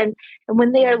skills. And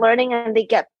when they are learning and they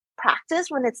get practice,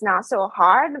 when it's not so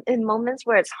hard, in moments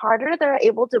where it's harder, they're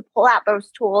able to pull out those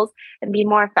tools and be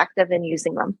more effective in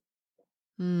using them.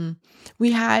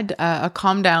 We had a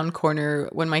calm down corner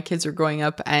when my kids were growing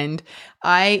up, and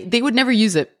they would never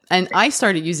use it. And I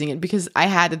started using it because I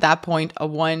had at that point a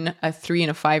 1, a 3,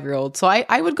 and a 5-year-old. So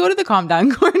I would go to the calm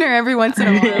down corner every once in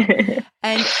a while.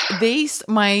 And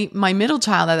my middle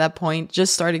child at that point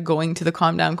just started going to the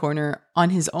calm down corner on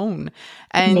his own.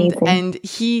 And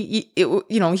he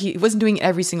wasn't doing it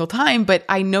every single time, but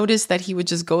I noticed that he would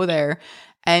just go there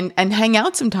and hang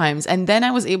out sometimes. And then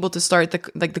I was able to start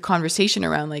the conversation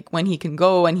around like when he can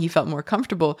go, and he felt more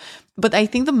comfortable. But I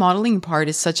think the modeling part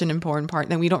is such an important part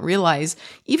that we don't realize.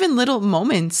 Even little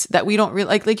moments that we don't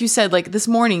like you said, like this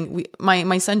morning,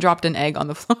 my son dropped an egg on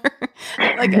the floor,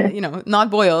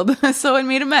 not boiled. So it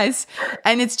made a mess.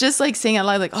 And it's just like saying out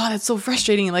loud, like, oh, that's so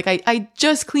frustrating. Like I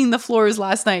just cleaned the floors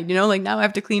last night, like now I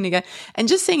have to clean again, and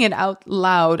just saying it out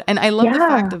loud. And I love the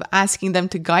fact of asking them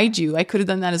to guide you. I could have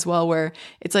done that as well, where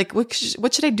it's like, what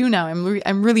should I do now?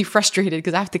 I'm really frustrated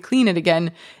because I have to clean it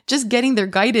again. Just getting their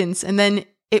guidance, and then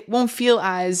it won't feel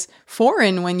as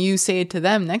foreign when you say it to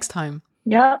them next time.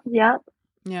 Yep. Yeah.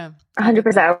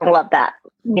 100%. I love that.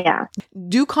 Yeah.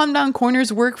 Do calm down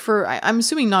corners work for, I'm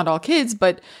assuming not all kids,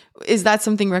 but is that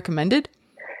something recommended?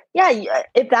 Yeah,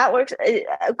 if that works,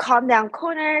 calm down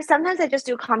corner. Sometimes I just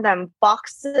do calm down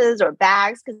boxes or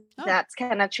bags, because that's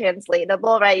kind of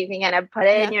translatable, right? You can kind of put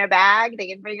it in your bag. They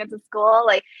can bring it to school.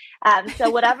 So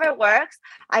whatever works.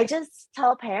 I just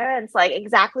tell parents like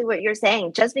exactly what you're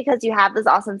saying. Just because you have this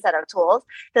awesome set of tools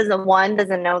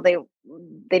doesn't know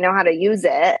they know how to use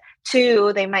it.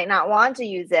 2, they might not want to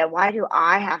use it. Why do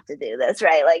I have to do this?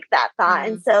 Right? Like that thought.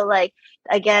 And so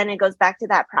again, it goes back to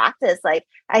that practice. Like,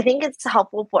 I think it's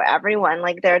helpful for everyone.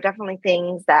 Like, there are definitely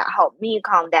things that help me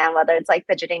calm down, whether it's like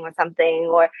fidgeting with something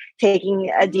or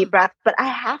taking a deep breath. But I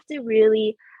have to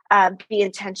really be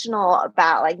intentional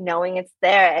about like knowing it's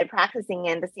there and practicing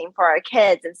it. And the same for our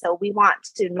kids. And so we want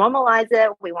to normalize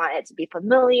it. We want it to be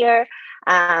familiar,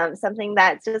 something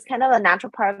that's just kind of a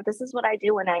natural part of this is what I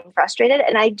do when I'm frustrated.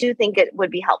 And I do think it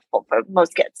would be helpful for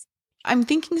most kids. I'm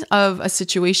thinking of a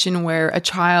situation where a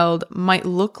child might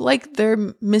look like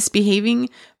they're misbehaving,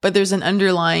 but there's an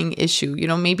underlying issue.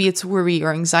 Maybe it's worry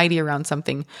or anxiety around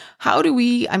something.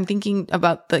 I'm thinking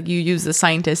about you use the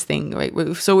scientist thing,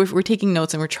 right? So if we're taking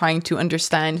notes and we're trying to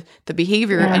understand the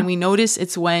behavior and we notice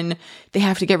it's when they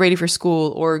have to get ready for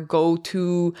school or go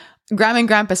to grandma and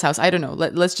grandpa's house. I don't know.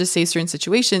 Let's just say certain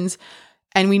situations.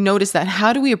 And we notice that.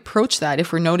 How do we approach that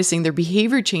if we're noticing their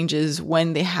behavior changes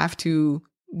when they have to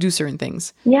do certain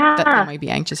things that they might be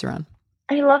anxious around?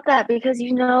 I love that because,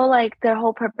 like the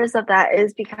whole purpose of that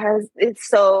is because it's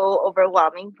so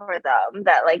overwhelming for them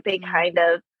that like they kind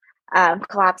of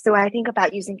collapse. So I think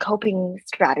about using coping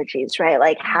strategies, right?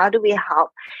 Like how do we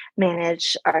help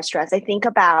manage our stress? I think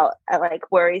about like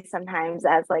worry sometimes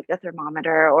as like a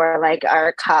thermometer or like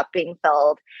our cup being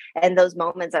filled. And those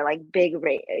moments are like big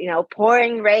rain,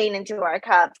 pouring rain into our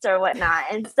cups or whatnot.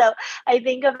 And so I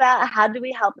think about how do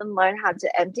we help them learn how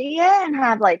to empty it and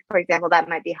have like, for example, that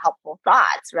might be helpful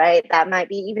thoughts, right? That might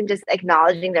be even just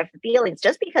acknowledging their feelings.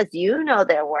 Just because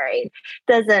they're worried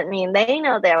doesn't mean they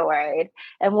know they're worried.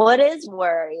 And what is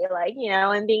worry, like,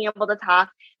 and being able to talk,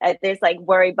 there's like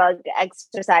worry bug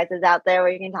exercises out there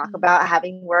where you can talk about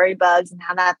having worry bugs and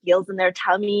how that feels in their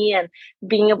tummy and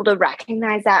being able to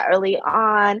recognize that early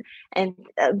on and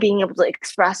being able to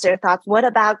express their thoughts. What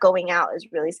about going out is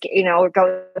really scary, or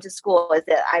going to school? Is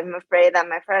it, I'm afraid that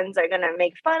my friends are going to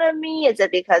make fun of me? Is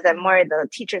it because I'm worried the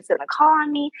teacher's going to call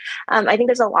on me? I think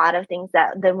there's a lot of things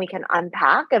that then we can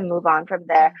unpack and move on from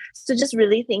there. So just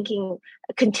really thinking,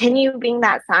 continue being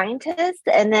that scientist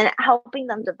and then helping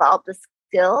them develop the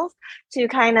skills to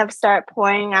kind of start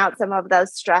pouring out some of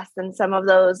those stress and some of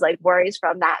those like worries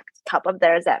from that cup of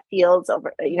theirs that feels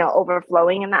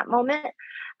overflowing in that moment,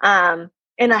 and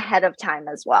ahead of time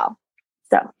as well.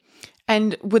 So.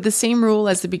 And with the same rule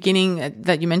as the beginning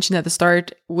that you mentioned at the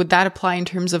start, would that apply in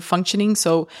terms of functioning?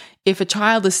 So if a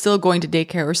child is still going to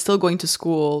daycare or still going to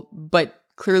school, but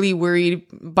clearly worried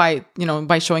by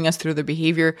showing us through their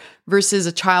behavior versus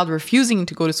a child refusing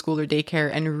to go to school or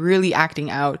daycare and really acting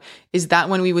out, is that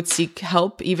when we would seek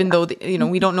help, even though,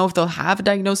 we don't know if they'll have a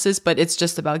diagnosis, but it's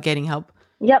just about getting help?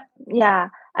 Yep. Yeah.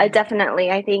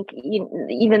 Definitely. I think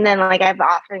even then, like I've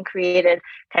often created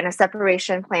kind of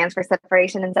separation plans for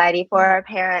separation anxiety for a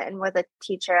parent and with a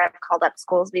teacher. I've called up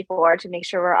schools before to make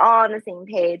sure we're all on the same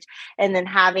page, and then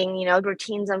having,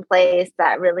 routines in place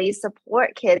that really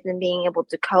support kids in being able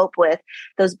to cope with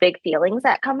those big feelings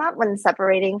that come up when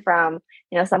separating from,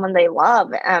 someone they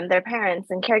love, their parents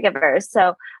and caregivers.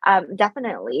 So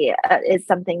definitely is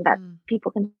something that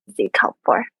people can seek help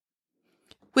for.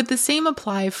 Would the same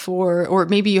apply for, or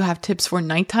maybe you have tips for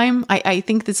nighttime? I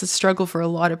think this is a struggle for a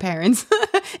lot of parents,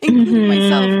 including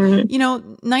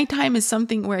myself. Nighttime is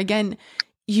something where, again,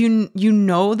 you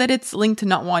know that it's linked to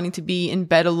not wanting to be in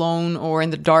bed alone or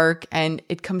in the dark, and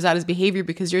it comes out as behavior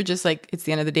because you're just like, it's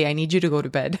the end of the day, I need you to go to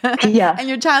bed. Yeah. And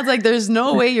your child's like, there's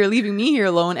no way you're leaving me here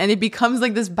alone. And it becomes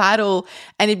like this battle,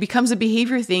 and it becomes a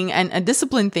behavior thing and a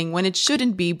discipline thing when it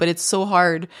shouldn't be, but it's so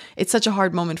hard. It's such a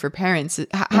hard moment for parents.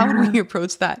 How do we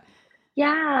approach that?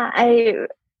 Yeah,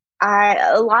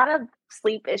 a lot of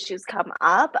sleep issues come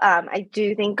up. I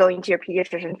do think going to your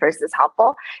pediatrician first is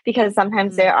helpful because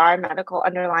sometimes there are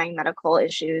underlying medical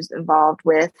issues involved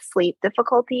with sleep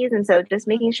difficulties. And so just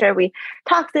making sure we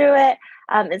talk through it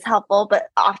is helpful, but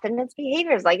often it's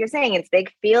behaviors. Like you're saying, it's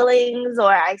big feelings, or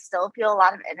I still feel a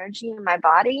lot of energy in my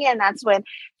body. And that's when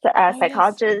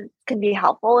psychologists can be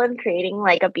helpful in creating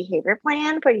like a behavior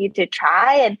plan for you to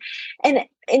try. And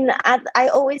I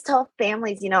always tell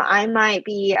families, I might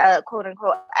be a quote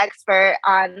unquote expert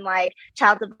on like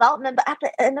child development, but at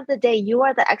the end of the day, you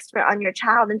are the expert on your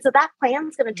child. And so that plan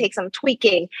is going to take some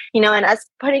tweaking, and us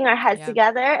putting our heads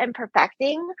together and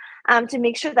perfecting to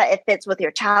make sure that it fits with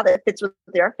your child, it fits with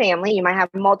your family. You might have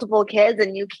multiple kids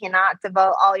and you cannot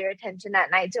devote all your attention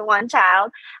at night to one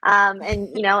child.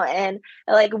 And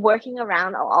like working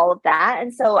around all of that.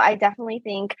 And so I definitely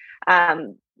think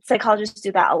psychologists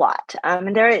do that a lot.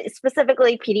 And there are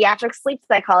specifically pediatric sleep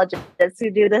psychologists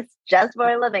who do this just for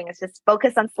a living. It's just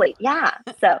focus on sleep. Yeah.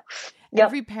 So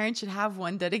every parent should have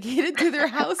one dedicated to their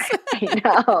house.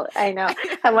 I know.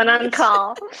 I went on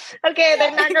call. Okay,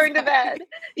 they're not going to bed.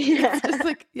 Yeah. It's just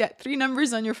like, 3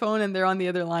 numbers on your phone and they're on the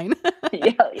other line.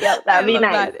 That'd be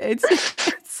nice.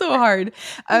 It's so hard.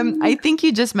 I think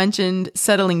you just mentioned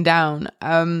settling down.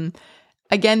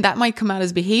 Again, that might come out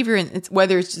as behavior, and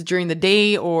whether it's during the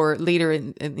day or later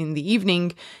in the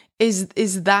evening.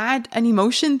 Is that an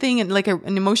emotion thing and like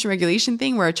an emotion regulation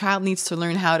thing where a child needs to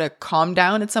learn how to calm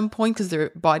down at some point because their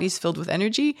body's filled with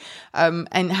energy?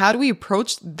 And how do we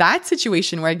approach that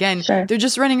situation where, again, Sure. they're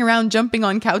just running around jumping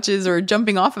on couches or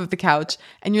jumping off of the couch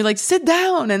and you're like, sit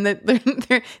down, and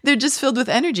they're just filled with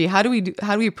energy. How do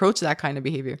we approach that kind of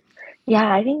behavior?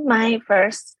 Yeah, I think my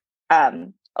first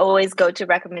always go-to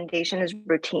recommendation is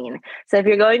routine. So if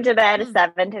you're going to bed at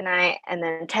 7 tonight and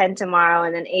then 10 tomorrow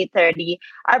and then 8:30,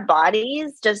 our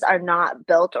bodies just are not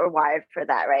built or wired for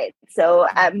that, right? So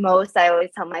at most, I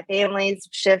always tell my families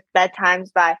shift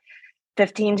bedtimes by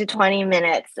 15 to 20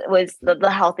 minutes was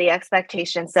the healthy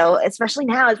expectation. So especially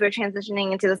now as we're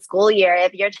transitioning into the school year,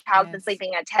 if your child's been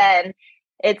sleeping at 10,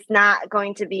 it's not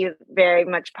going to be very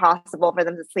much possible for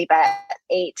them to sleep at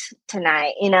 8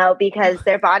 tonight, because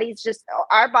our bodies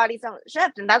don't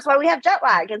shift. And that's why we have jet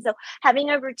lag. And so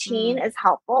having a routine is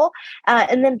helpful.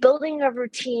 And then building a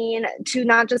routine to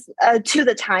not just to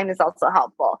the time is also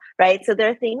helpful, right? So there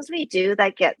are things we do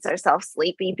that gets ourselves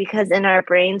sleepy because in our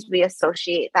brains, we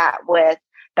associate that with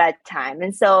bedtime.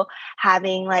 And so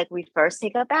having we first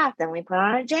take a bath, then we put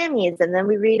on our jammies, and then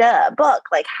we read a book,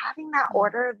 having that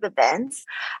order of events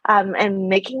and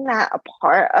making that a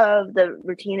part of the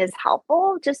routine is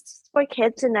helpful just for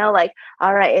kids to know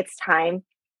all right, it's time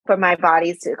for my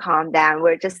bodies to calm down.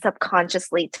 We're just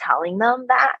subconsciously telling them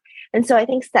that. And so I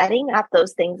think setting up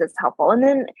those things is helpful. And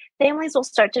then families will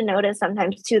start to notice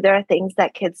sometimes too, there are things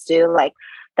that kids do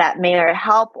that may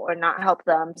help or not help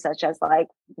them, such as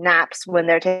naps when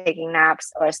they're taking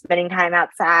naps or spending time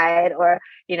outside, or,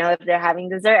 if they're having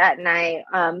dessert at night,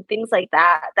 things like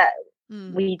that,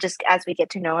 we just, as we get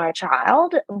to know our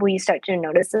child, we start to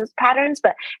notice those patterns,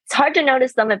 but it's hard to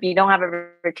notice them if you don't have a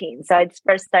routine. So I'd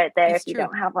first start there if you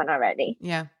don't have one already.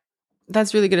 Yeah.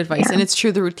 That's really good advice. Yeah. And it's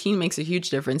true. The routine makes a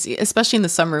huge difference, especially in the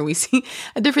summer. We see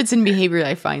a difference in behavior.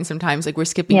 I find sometimes we're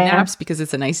skipping naps because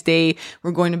it's a nice day.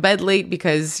 We're going to bed late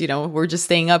because, we're just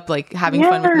staying up, having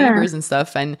fun with neighbors and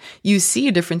stuff. And you see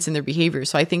a difference in their behavior.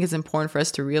 So I think it's important for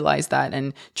us to realize that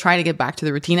and try to get back to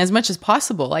the routine as much as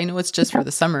possible. I know it's just for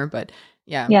the summer, but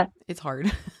it's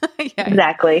hard.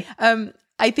 Exactly.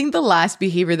 I think the last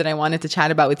behavior that I wanted to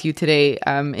chat about with you today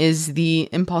is the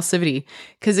impulsivity.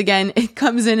 Because again, it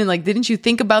comes in and didn't you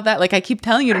think about that? I keep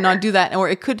telling you to not do that. Or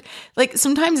it could,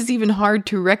 sometimes it's even hard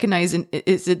to recognize,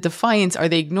 is it defiance? Are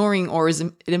they ignoring, or is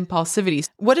it impulsivity?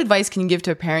 What advice can you give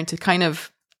to a parent to kind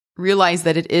of realize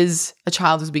that it is a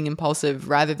child who's being impulsive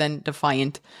rather than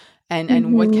defiant?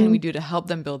 And what can we do to help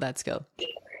them build that skill?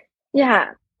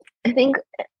 Yeah, I think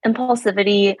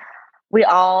impulsivity, we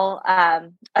all,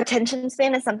 attention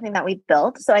span is something that we've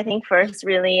built. So I think first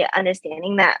really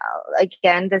understanding that,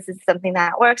 again, this is something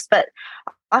that works, but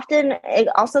often it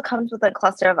also comes with a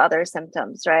cluster of other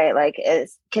symptoms, right?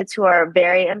 Kids who are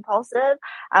very impulsive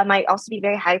might also be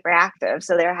very hyperactive.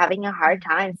 So they're having a hard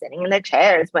time sitting in their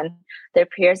chairs when their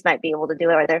peers might be able to do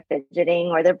it, or they're fidgeting,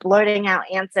 or they're blurting out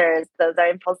answers. Those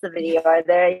are impulsivity. Or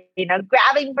they're,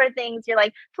 grabbing for things. You're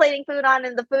plating food on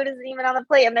and the food isn't even on the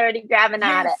plate and they're already grabbing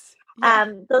at it.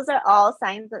 Yeah. Those are all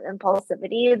signs of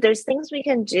impulsivity. There's things we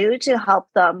can do to help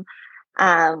them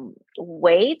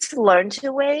learn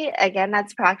to wait. Again,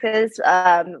 that's practice.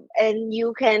 And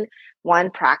you can,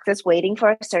 practice waiting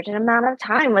for a certain amount of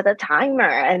time with a timer.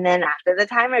 And then after the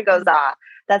timer goes off,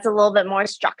 that's a little bit more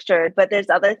structured. But there's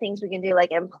other things we can do,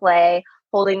 in play,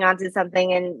 holding on to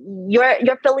something, and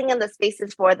you're filling in the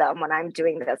spaces for them when I'm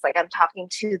doing this. I'm talking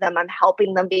to them, I'm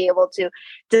helping them be able to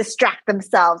distract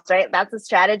themselves, right? That's a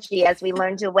strategy as we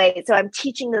learn to wait. So I'm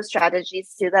teaching those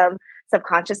strategies to them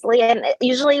subconsciously. And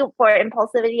usually for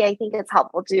impulsivity, I think it's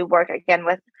helpful to work again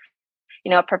with,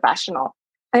 a professional.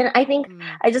 And I think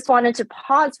I just wanted to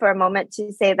pause for a moment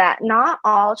to say that not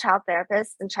all child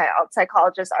therapists and child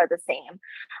psychologists are the same.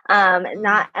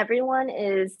 Not everyone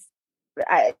is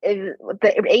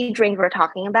the age range we're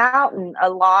talking about, and a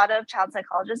lot of child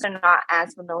psychologists are not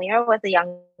as familiar with the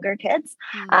younger kids.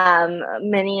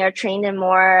 Many are trained in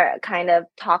more kind of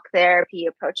talk therapy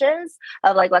approaches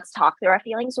of let's talk through our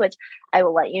feelings, which I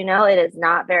will let you know it is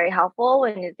not very helpful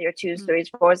when they're 2s, 3s,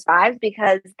 4s, 5s,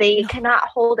 because they cannot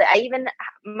hold it.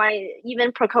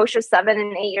 Even precocious 7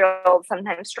 and 8-year-olds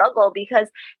sometimes struggle because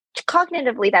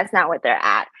cognitively that's not what they're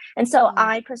at. And so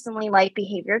I personally like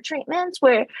behavior treatments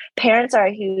where parents are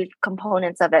huge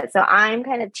components of it. So I'm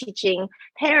kind of teaching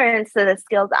parents the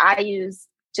skills I use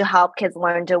to help kids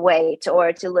learn to wait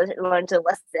or to learn to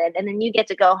listen. And then you get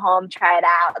to go home, try it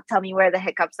out, tell me where the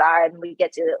hiccups are, and we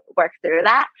get to work through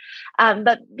that.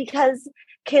 But because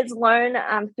kids learn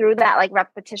through that like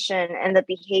repetition and the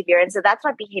behavior. And so that's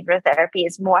why behavior therapy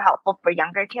is more helpful for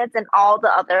younger kids and all the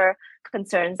other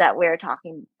concerns that we're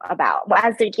talking about.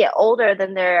 As they get older,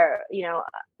 then they're,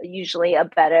 usually a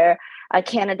better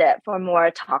candidate for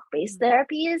more talk-based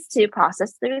therapies to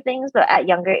process through things. But at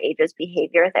younger ages,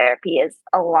 behavior therapy is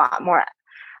a lot more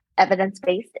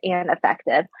evidence-based and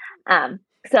effective.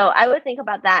 So I would think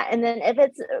about that. And then if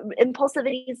it's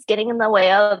impulsivity is getting in the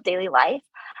way of daily life,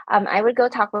 I would go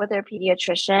talk with their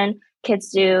pediatrician. Kids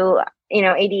do,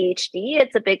 ADHD.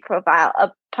 It's a big profile,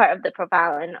 a part of the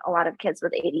profile in a lot of kids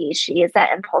with ADHD is that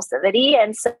impulsivity.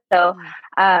 And so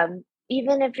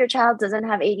even if your child doesn't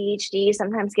have ADHD,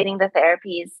 sometimes getting the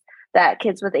therapies that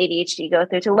kids with ADHD go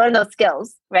through to learn those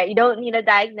skills, right? You don't need a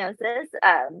diagnosis.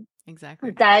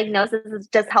 Exactly. Diagnosis is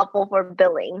just helpful for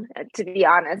billing, to be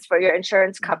honest, for your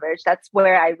insurance coverage. That's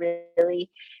where I really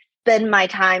spend my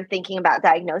time thinking about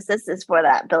diagnosis is for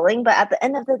that billing. But at the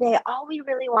end of the day, all we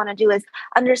really want to do is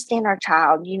understand our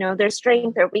child, their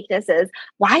strengths, their weaknesses.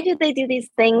 Why do they do these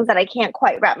things that I can't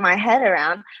quite wrap my head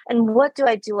around? And what do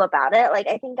I do about it? Like,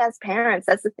 I think as parents,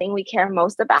 that's the thing we care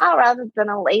most about rather than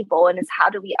a label. And it's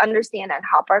how do we understand and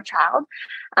help our child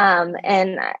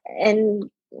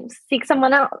and seek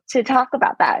someone else to talk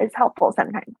about that is helpful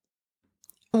sometimes.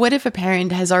 What if a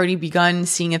parent has already begun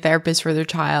seeing a therapist for their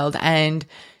child and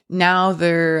now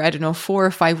they're, 4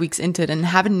 or 5 weeks into it and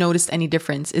haven't noticed any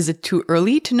difference? Is it too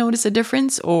early to notice a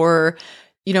difference? Or,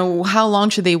 how long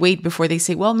should they wait before they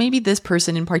say, well, maybe this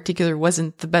person in particular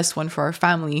wasn't the best one for our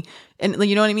family? And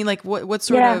you know what I mean? Like what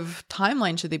sort of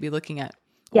timeline should they be looking at?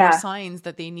 Or signs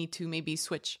that they need to maybe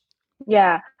switch?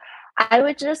 Yeah. I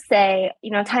would just say,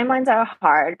 timelines are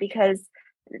hard because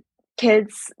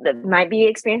kids that might be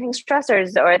experiencing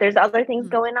stressors or there's other things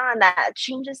going on that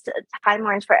changes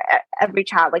timelines for every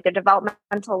child, like their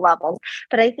developmental levels.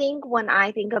 But I think when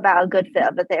I think about a good fit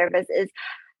of a therapist is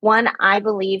one, I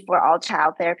believe for all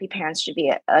child therapy, parents should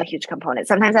be a huge component.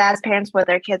 Sometimes I ask parents what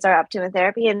their kids are up to in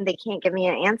therapy and they can't give me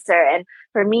an answer. And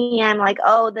for me, I'm like,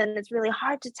 oh, then it's really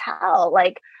hard to tell.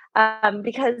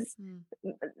 Because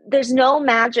there's no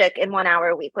magic in 1 hour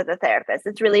a week with a therapist.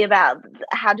 It's really about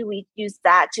how do we use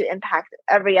that to impact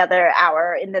every other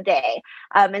hour in the day.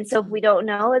 And so if we don't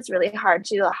know, it's really hard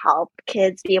to help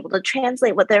kids be able to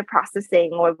translate what they're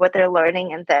processing or what they're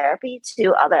learning in therapy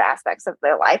to other aspects of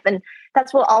their life. And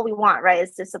that's what all we want, right,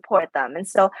 is to support them. And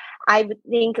so I would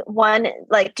think one,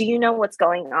 do you know what's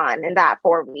going on in that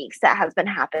 4 weeks that has been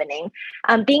happening?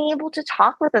 Being able to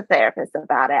talk with a therapist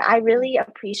about it. I really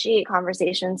appreciate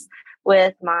conversations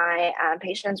with my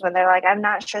patients when they're like, I'm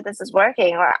not sure this is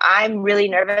working, or I'm really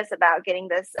nervous about getting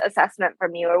this assessment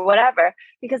from you or whatever,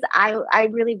 because I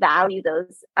really value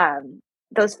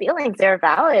those feelings. They're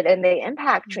valid and they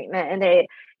impact treatment, and they,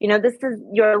 this is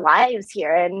your lives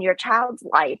here and your child's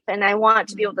life. And I want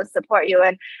to be able to support you.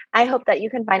 And I hope that you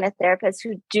can find a therapist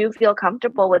who do feel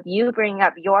comfortable with you bringing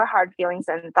up your hard feelings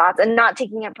and thoughts and not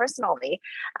taking it personally,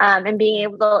 and being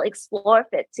able to explore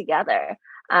fit together.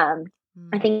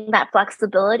 I think that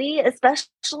flexibility,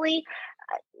 especially,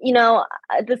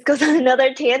 this goes on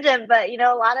another tangent, but,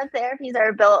 a lot of therapies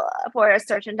are built for a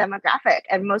certain demographic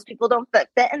and most people don't fit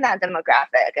in that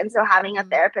demographic. And so having a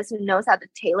therapist who knows how to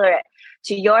tailor it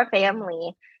to your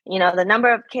family, the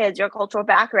number of kids, your cultural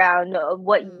background,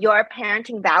 what your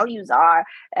parenting values are,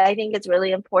 I think it's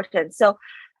really important. So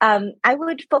I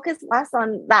would focus less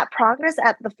on that progress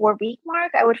at the 4-week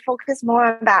mark. I would focus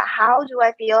more about how do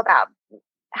I feel about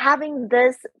having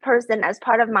this person as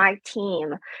part of my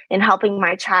team in helping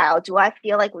my child. Do I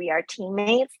feel like we are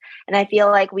teammates and I feel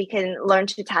like we can learn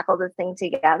to tackle this thing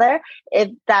together? If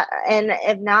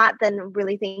not, then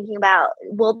really thinking about,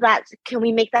 can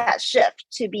we make that shift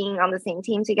to being on the same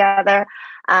team together?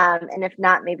 And if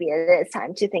not, maybe it is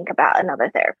time to think about another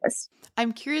therapist.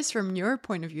 I'm curious from your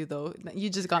point of view, though. You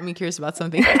just got me curious about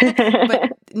something.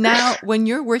 But now when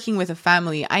you're working with a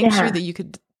family, I'm sure that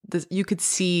you could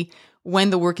see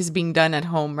when the work is being done at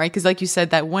home, right? Because like you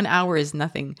said, that 1 hour is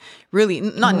nothing, really,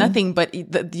 not nothing, but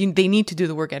they need to do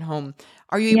the work at home.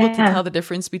 Are you able to tell the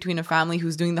difference between a family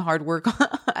who's doing the hard work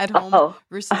at home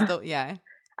versus 100%.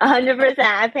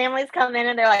 Families come in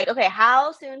and they're like, okay,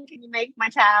 how soon can you make my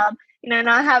child,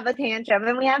 not have a tantrum?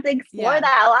 And we have to explore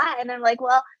that a lot. And I'm like,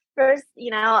 well, first,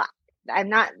 I'm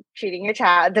not treating your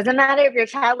child. It doesn't matter if your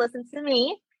child listens to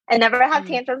me. and never have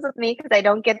tantrums with me because I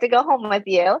don't get to go home with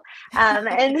you.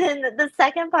 And then the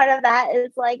second part of that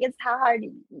is like, it's how hard,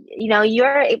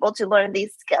 you're able to learn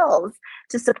these skills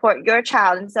to support your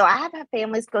child. And so I have had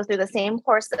families go through the same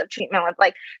course of treatment with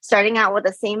like starting out with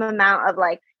the same amount of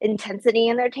like intensity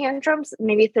in their tantrums,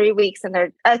 maybe 3 weeks and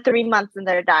they're 3 months and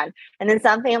they're done. And then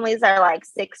some families are like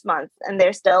 6 months and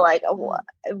they're still like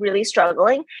really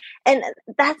struggling. And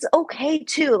that's okay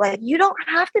too. Like you don't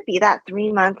have to be that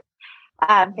 3 month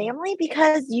family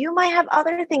because you might have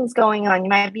other things going on. You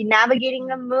might be navigating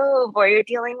a move or you're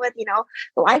dealing with,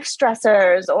 life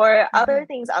stressors or other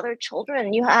things, other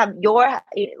children. You have your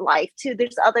life too.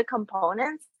 There's other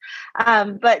components.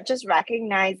 But just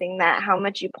recognizing that how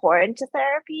much you pour into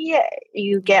therapy,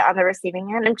 you get on the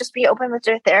receiving end, and just be open with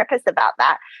your therapist about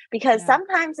that, because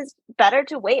sometimes it's better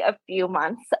to wait a few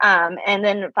months and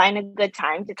then find a good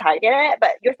time to target it.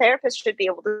 But your therapist should be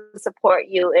able to support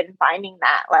you in finding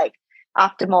that like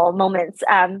optimal moments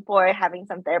for having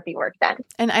some therapy work done.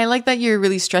 And I like that you're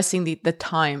really stressing the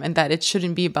time, and that it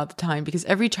shouldn't be about the time, because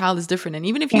every child is different. And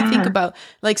even if you think about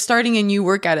like starting a new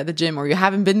workout at the gym, or you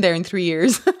haven't been there in 3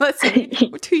 years, let's say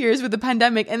 2 years with the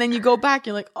pandemic, and then you go back,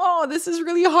 you're like, oh, this is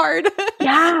really hard.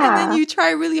 And then you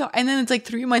try really hard, and then it's like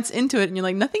 3 months into it and you're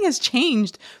like, nothing has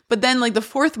changed. But then like the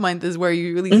fourth month is where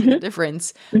you really see the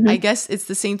difference. I guess it's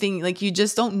the same thing. Like you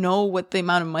just don't know what the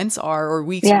amount of months are or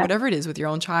weeks or whatever it is with your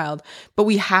own child. But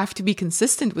we have to be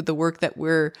consistent with the work that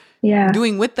we're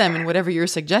doing with them and whatever you're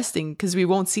suggesting, because we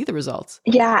won't see the results.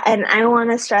 Yeah. And I want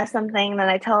to stress something that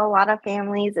I tell a lot of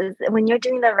families is when you're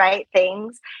doing the right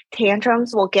things,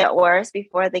 tantrums will get worse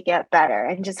before they get better.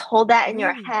 And just hold that in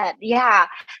your head. Yeah.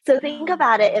 So think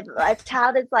about it. If a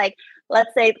child is like,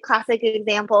 let's say classic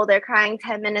example, they're crying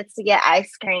 10 minutes to get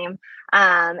ice cream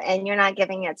and you're not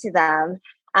giving it to them.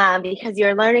 Because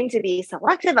you're learning to be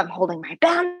selective. I'm holding my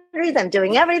boundaries. I'm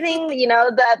doing everything,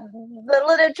 the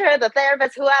literature, the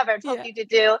therapist, whoever told you to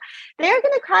do. They're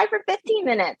going to cry for 15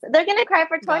 minutes. They're going to cry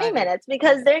for 20 minutes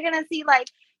because they're going to see like,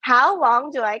 how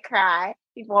long do I cry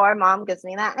before mom gives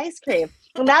me that ice cream?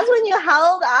 And that's when you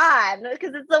hold on,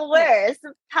 because it's the worst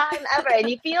time ever. And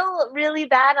you feel really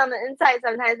bad on the inside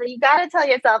sometimes, but you got to tell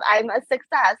yourself, I'm a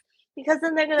success, because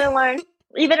then they're going to learn,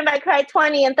 even if I cry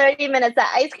 20 and 30 minutes,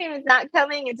 that ice cream is not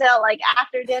coming until like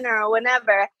after dinner or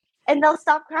whenever. And they'll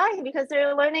stop crying because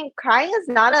they're learning crying is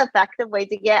not an effective way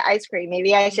to get ice cream.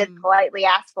 Maybe I should politely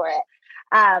ask for it.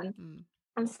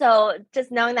 And so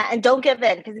just knowing that, and don't give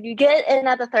in, because if you get in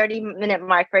at the 30-minute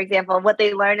mark, for example, what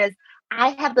they learn is I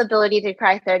have the ability to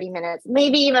cry 30 minutes,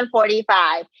 maybe even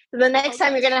 45. So the next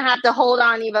time you're going to have to hold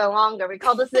on even longer. We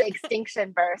call this the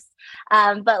extinction burst.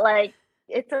 But like,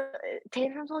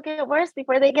 tantrums will get worse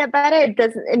before they get better.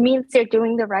 It means they're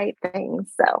doing the right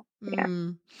things. So yeah.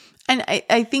 And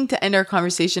I think to end our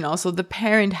conversation also, the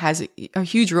parent has a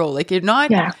huge role. Like you're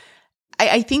not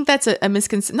I think that's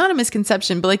not a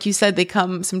misconception, but like you said, they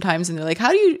come sometimes and they're like, how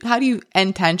do you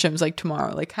end tantrums like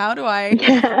tomorrow? Like, how do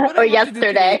I, or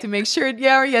yesterday to make sure,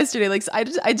 or yesterday, like, I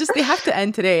just, they have to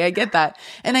end today. I get that.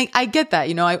 And I get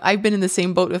that, I've been in the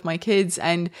same boat with my kids,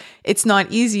 and it's not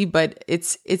easy, but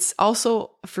it's also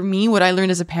for me, what I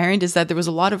learned as a parent is that there was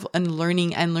a lot of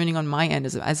unlearning and learning on my end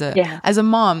as a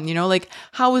mom, like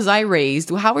how was I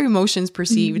raised? How were emotions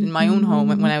perceived in my own home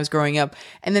when I was growing up?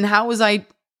 And then how was I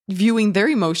viewing their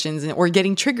emotions or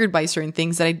getting triggered by certain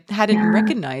things that I hadn't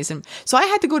recognized. And so I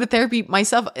had to go to therapy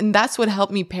myself, and that's what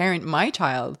helped me parent my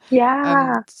child.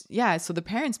 So the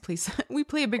parents we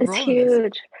play a big role. It's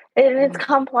huge. And it's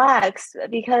complex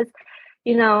because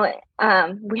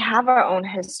we have our own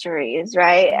histories,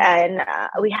 right? And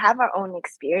we have our own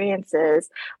experiences.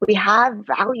 We have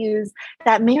values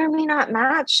that may or may not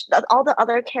match all the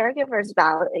other caregivers'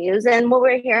 values and what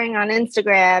we're hearing on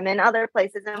Instagram and other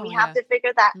places. And we have to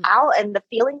figure that out, and the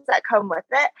feelings that come with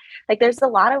it. Like there's a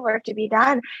lot of work to be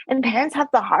done, and parents have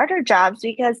the harder jobs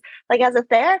because like as a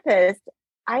therapist,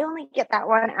 I only get that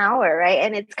 1 hour, right?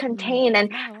 And it's contained.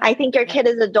 And I think your kid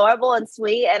is adorable and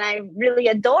sweet, and I really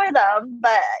adore them,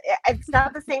 but it's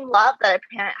not the same love that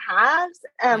a parent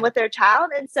has with their child.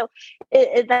 And so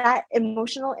that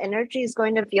emotional energy is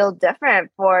going to feel different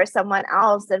for someone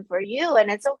else than for you.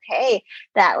 And it's okay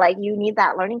that like you need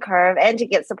that learning curve and to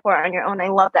get support on your own. I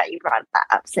love that you brought that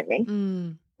up,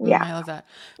 Sydney. Yeah. I love that.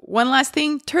 One last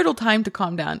thing, turtle time to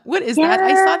calm down. What is that?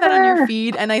 I saw that on your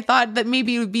feed, and I thought that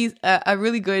maybe it would be a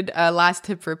really good last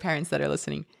tip for parents that are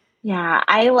listening. Yeah,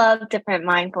 I love different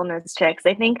mindfulness tricks.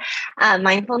 I think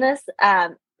mindfulness,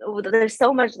 there's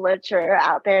so much literature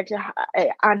out there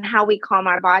on how we calm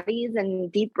our bodies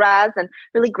and deep breaths and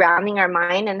really grounding our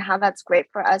mind, and how that's great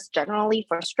for us generally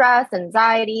for stress,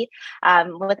 anxiety,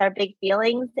 with our big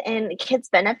feelings, and kids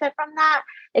benefit from that.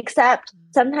 except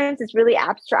sometimes it's really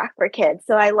abstract for kids.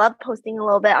 So I love posting a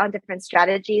little bit on different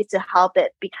strategies to help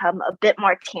it become a bit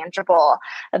more tangible,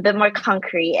 a bit more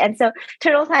concrete. And so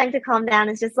turtle time to calm down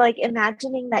is just like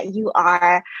imagining that you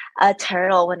are a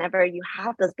turtle whenever you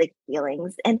have those big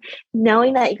feelings, and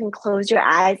knowing that you can close your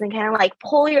eyes and kind of like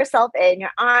pull yourself in,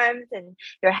 your arms and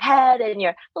your head and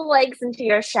your legs into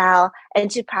your shell, and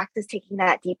to practice taking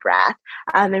that deep breath,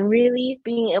 and really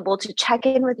being able to check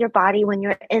in with your body when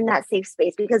you're in that safe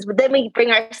space, because then we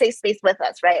bring our safe space with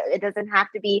us, right? It doesn't have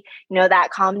to be,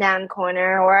 that calm down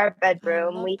corner or our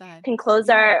bedroom. We can close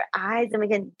our eyes and we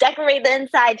can decorate the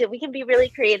inside. We can be really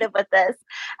creative with this.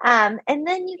 And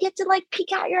then you get to like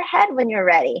peek out your head when you're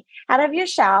ready, out of your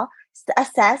shell,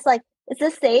 assess like, is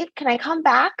this safe? Can I come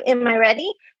back? Am I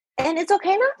ready? And it's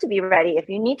okay not to be ready. If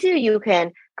you need to, you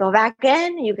can go back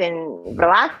in, you can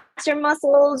relax your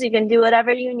muscles, you can do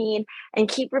whatever you need, and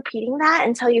keep repeating that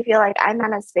until you feel like I'm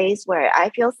in a space where I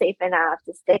feel safe enough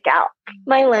to stick out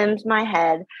my limbs, my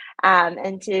head,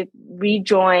 and to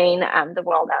rejoin the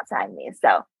world outside me.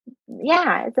 So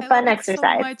yeah, it's a fun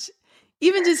exercise. So much.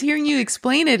 Even just hearing you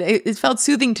explain it, it felt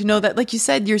soothing to know that, like you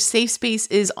said, your safe space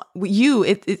is you.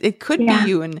 It could be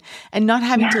you, and not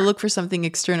having to look for something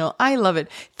external. I love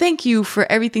it. Thank you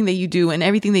for everything that you do and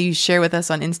everything that you share with us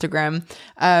on Instagram.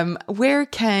 Where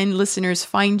can listeners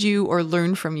find you or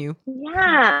learn from you?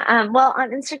 Yeah. Well, on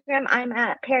Instagram, I'm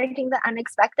at Parenting the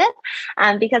Unexpected,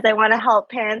 because I want to help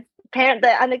parent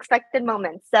the unexpected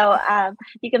moments. So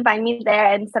you can find me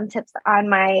there, and some tips on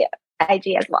my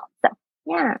IG as well. So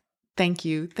yeah. Thank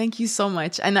you. Thank you so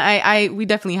much. And we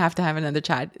definitely have to have another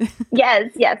chat.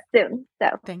 Yes, soon.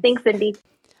 So thanks, Cindy.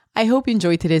 I hope you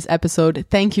enjoyed today's episode.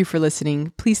 Thank you for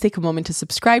listening. Please take a moment to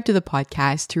subscribe to the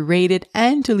podcast, to rate it,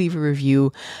 and to leave a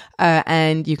review.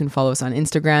 And you can follow us on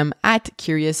Instagram at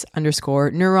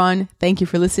 @curious_neuron. Thank you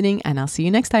for listening, and I'll see you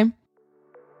next time.